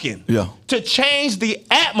joking. Yeah. To change the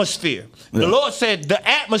atmosphere. Yeah. The Lord said the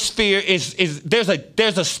atmosphere is there's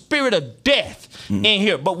a spirit of death in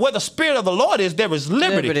here, but where the spirit of the Lord is, there is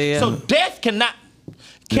liberty. So death cannot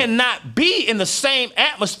be in the same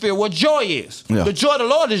atmosphere where joy is. Yeah. The joy of the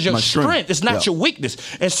Lord is your strength. It's not your weakness.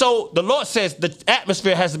 And so the Lord says the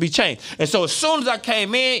atmosphere has to be changed. And so as soon as I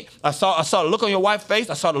came in, I saw the look on your wife's face.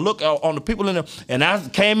 I saw the look on the people in there. And I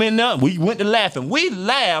came in there. We went to laughing. We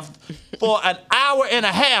laughed for an hour and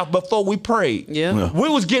a half before we prayed. Yeah. We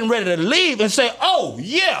was getting ready to leave and say, oh,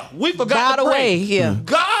 yeah, we forgot to pray. Yeah.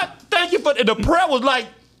 God, thank you for the prayer was like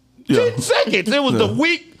 10 seconds. It was the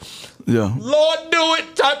week. Yeah. Lord, do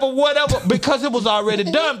it type of whatever, because it was already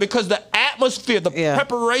done, because the atmosphere, the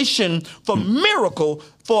preparation for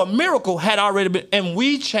a miracle had already been, and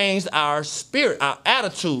we changed our spirit, our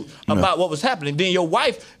attitude about what was happening. Then your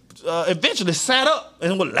wife eventually sat up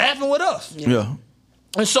and was laughing with us. Yeah.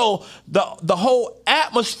 And so the whole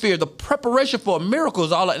atmosphere, the preparation for a miracle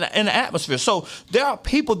is all in the atmosphere. So there are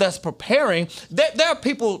people that's preparing. There are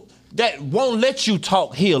people that won't let you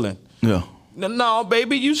talk healing. Yeah. No,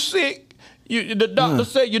 baby, you sick. The doctor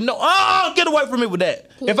said, get away from me with that.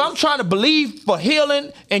 Please. If I'm trying to believe for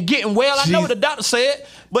healing and getting well, I know what the doctor said,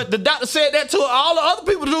 but the doctor said that to all the other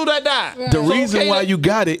people too that died. Right. The reason why you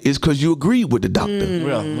got it is because you agreed with the doctor.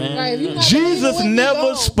 Yeah, man. Right, Jesus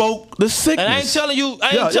never spoke the sickness. And I ain't telling you,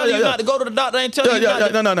 not to go to the doctor. I ain't telling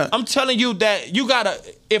you no. I'm telling you that you gotta.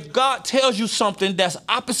 If God tells you something that's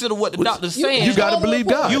opposite of what the doctor's saying, you gotta believe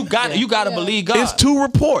God. You gotta believe God. It's two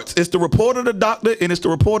reports. It's the report of the doctor and it's the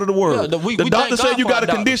report of the word. The doctor said you got a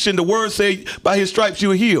condition. The word say by his stripes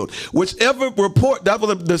you are healed. Whichever report, that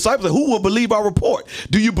was the disciples said, who will believe our report?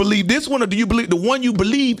 Do you believe this one or do you believe the one you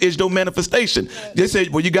believe is your manifestation? They said,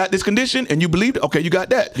 well, you got this condition and you believe it. Okay, you got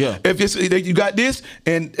that. Yeah. If you got this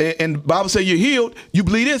and Bible say you're healed, you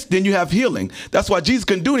believe this, then you have healing. That's why Jesus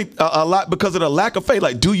couldn't do a lot because of the lack of faith.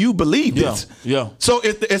 Like, do you believe this? Yeah. So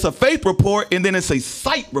it's a faith report and then it's a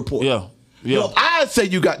sight report. Yeah. Your eyes say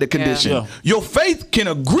you got the condition. Yeah. Your faith can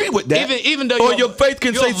agree with that. Even though or your faith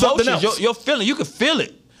can say something else. Your feeling, you can feel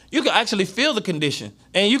it. You can actually feel the condition,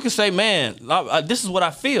 and you can say, "Man, this is what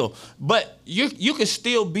I feel." But you can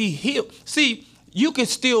still be healed. See, you can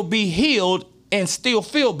still be healed and still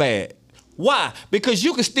feel bad. Why? Because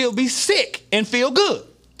you can still be sick and feel good.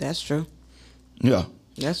 That's true. Yeah.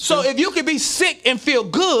 That's true. So if you can be sick and feel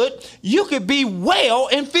good, you can be well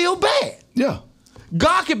and feel bad. Yeah.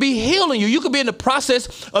 God could be healing you. You could be in the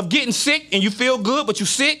process of getting sick and you feel good, but you're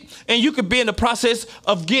sick. And you could be in the process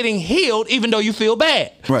of getting healed even though you feel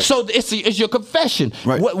bad. Right. So it's your confession.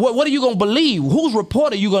 Right. What are you going to believe? Whose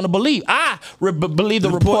report are you going to believe? I believe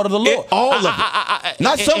the report of the Lord. All of it.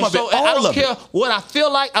 Not some of it, all of it. I don't care what I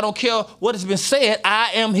feel like. I don't care what has been said.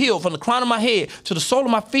 I am healed from the crown of my head to the sole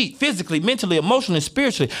of my feet, physically, mentally, emotionally,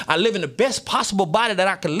 spiritually. I live in the best possible body that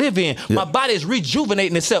I can live in. Yeah. My body is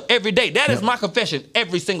rejuvenating itself every day. That is my confession. conversation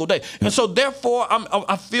every single day. And so therefore,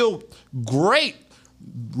 I feel great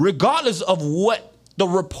regardless of what the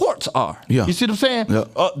reports are. Yeah. You see what I'm saying? Yeah.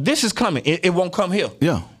 This is coming. It won't come here.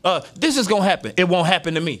 Yeah. This is gonna happen. It won't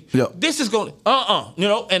happen to me. Yeah. This is gonna you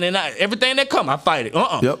know, and then everything that come, I fight it.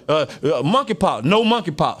 Yep. Monkeypox, no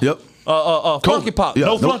monkeypox. Yep. Flunky pop, Yeah,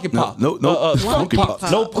 no no, flunky pop. no, skunk flunky pop,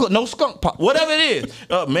 pop. no skunk pop. Whatever it is,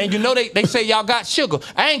 man. You know they say y'all got sugar.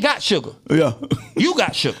 I ain't got sugar. Yeah. You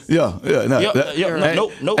got sugar. Yeah.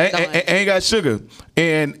 No, ain't got sugar.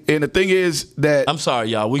 And the thing is that I'm sorry,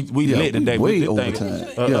 y'all. We lit today. Way over time.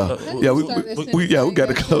 We got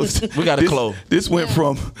to close. We got to close. This went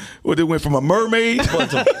from a mermaid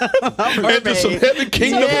into some heavy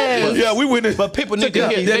kingdom. Yes. Yeah, we went. But people need to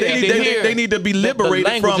hear. They need to be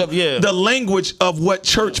liberated from the language of what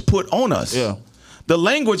church put on us. Yeah. The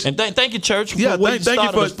language. And thank you, church. Yeah, for thank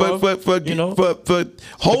you for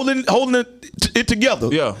holding it together.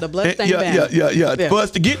 Yeah. The bloodstained banner. Yeah. For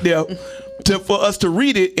us to get there, for us to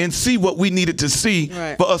read it and see what we needed to see,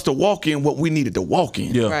 Right. for us to walk in what we needed to walk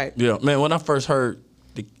in. Yeah. Right. Yeah. Man, when I first heard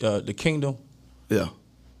the kingdom, Yeah.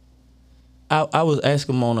 I was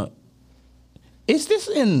asking Mona, is this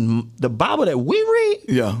in the Bible that we read?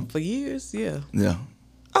 Yeah. For years, yeah. Yeah.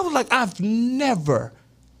 I was like, I've never,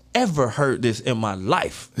 ever heard this in my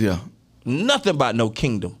life. Yeah. Nothing about no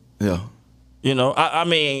kingdom. Yeah. You know, I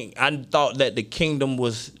mean, I thought that the kingdom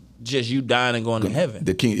was just you dying and going to heaven.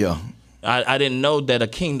 The king. Yeah. I didn't know that a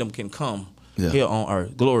kingdom can come here on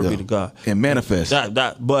earth. Glory be to God. And manifest.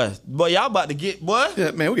 Boy, y'all about to get, boy.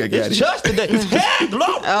 Yeah, man, we got to get It's church today. Hey,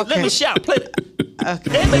 glory. Okay. Let me shout. Play it.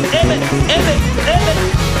 Okay.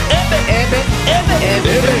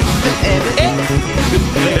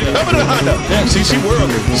 See, she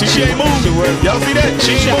worldly. See, she ain't moving. Y'all see that?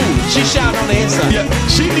 She ain't moving. She shout on the inside. Yeah,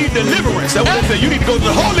 she need deliverance. That's what they say. You need to go to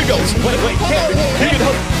the Holy Ghost. Wait,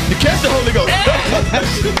 You catch the Holy Ghost.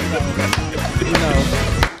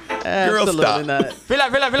 Girl, Absolutely stop. not. Feel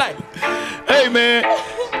like. Hey, man.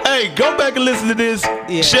 Hey, go back and listen to this.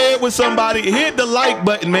 Yeah. Share it with somebody. Hit the like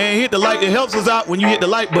button, man. Hit the like. It helps us out when you hit the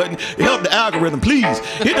like button. It helps the algorithm. Please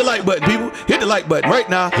hit the like button, people. Hit the like button right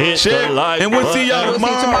now. Share the like and we'll see y'all We'll see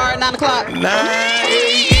you tomorrow at 9 o'clock. 9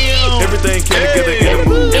 a.m. Everything came together in the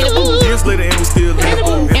booth. Years later, and we still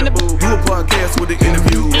in the booth. Do a podcast with the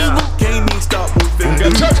interview. Can't even stop moving.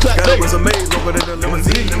 Got church clap, Got baby. was amazed over the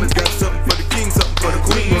limousine. Got something for the king, something for the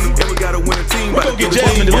queen. And we got a winning team. We're gonna get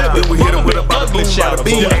Jasmine to live it. We hit him with a bada boom, bada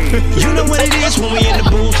beam. You know what it is when we in the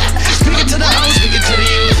booth. Speaking to the house, speaking to the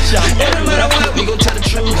youth. And no matter what, we gon' tell the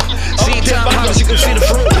truth. See time harvest, you can see the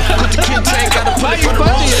fruit. Put the kid tank, gotta put it for the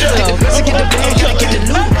roof. Let's get the bag, gotta get the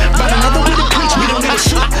loot. Find another way to preach, we don't need a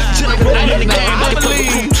suit. Till I roll in the game, I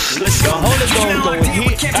believe. Let's go. Holy Ghost gonna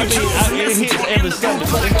hit. It hits every Sunday.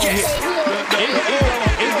 It's gonna hit.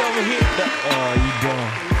 It's gonna hit. You dumb.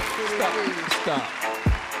 Stop.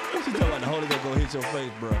 What you talking about? The Holy Ghost gonna hit your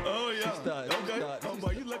face, bro. Oh, yeah. Okay. Oh,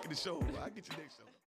 boy, you lucky to show. I'll get you next show.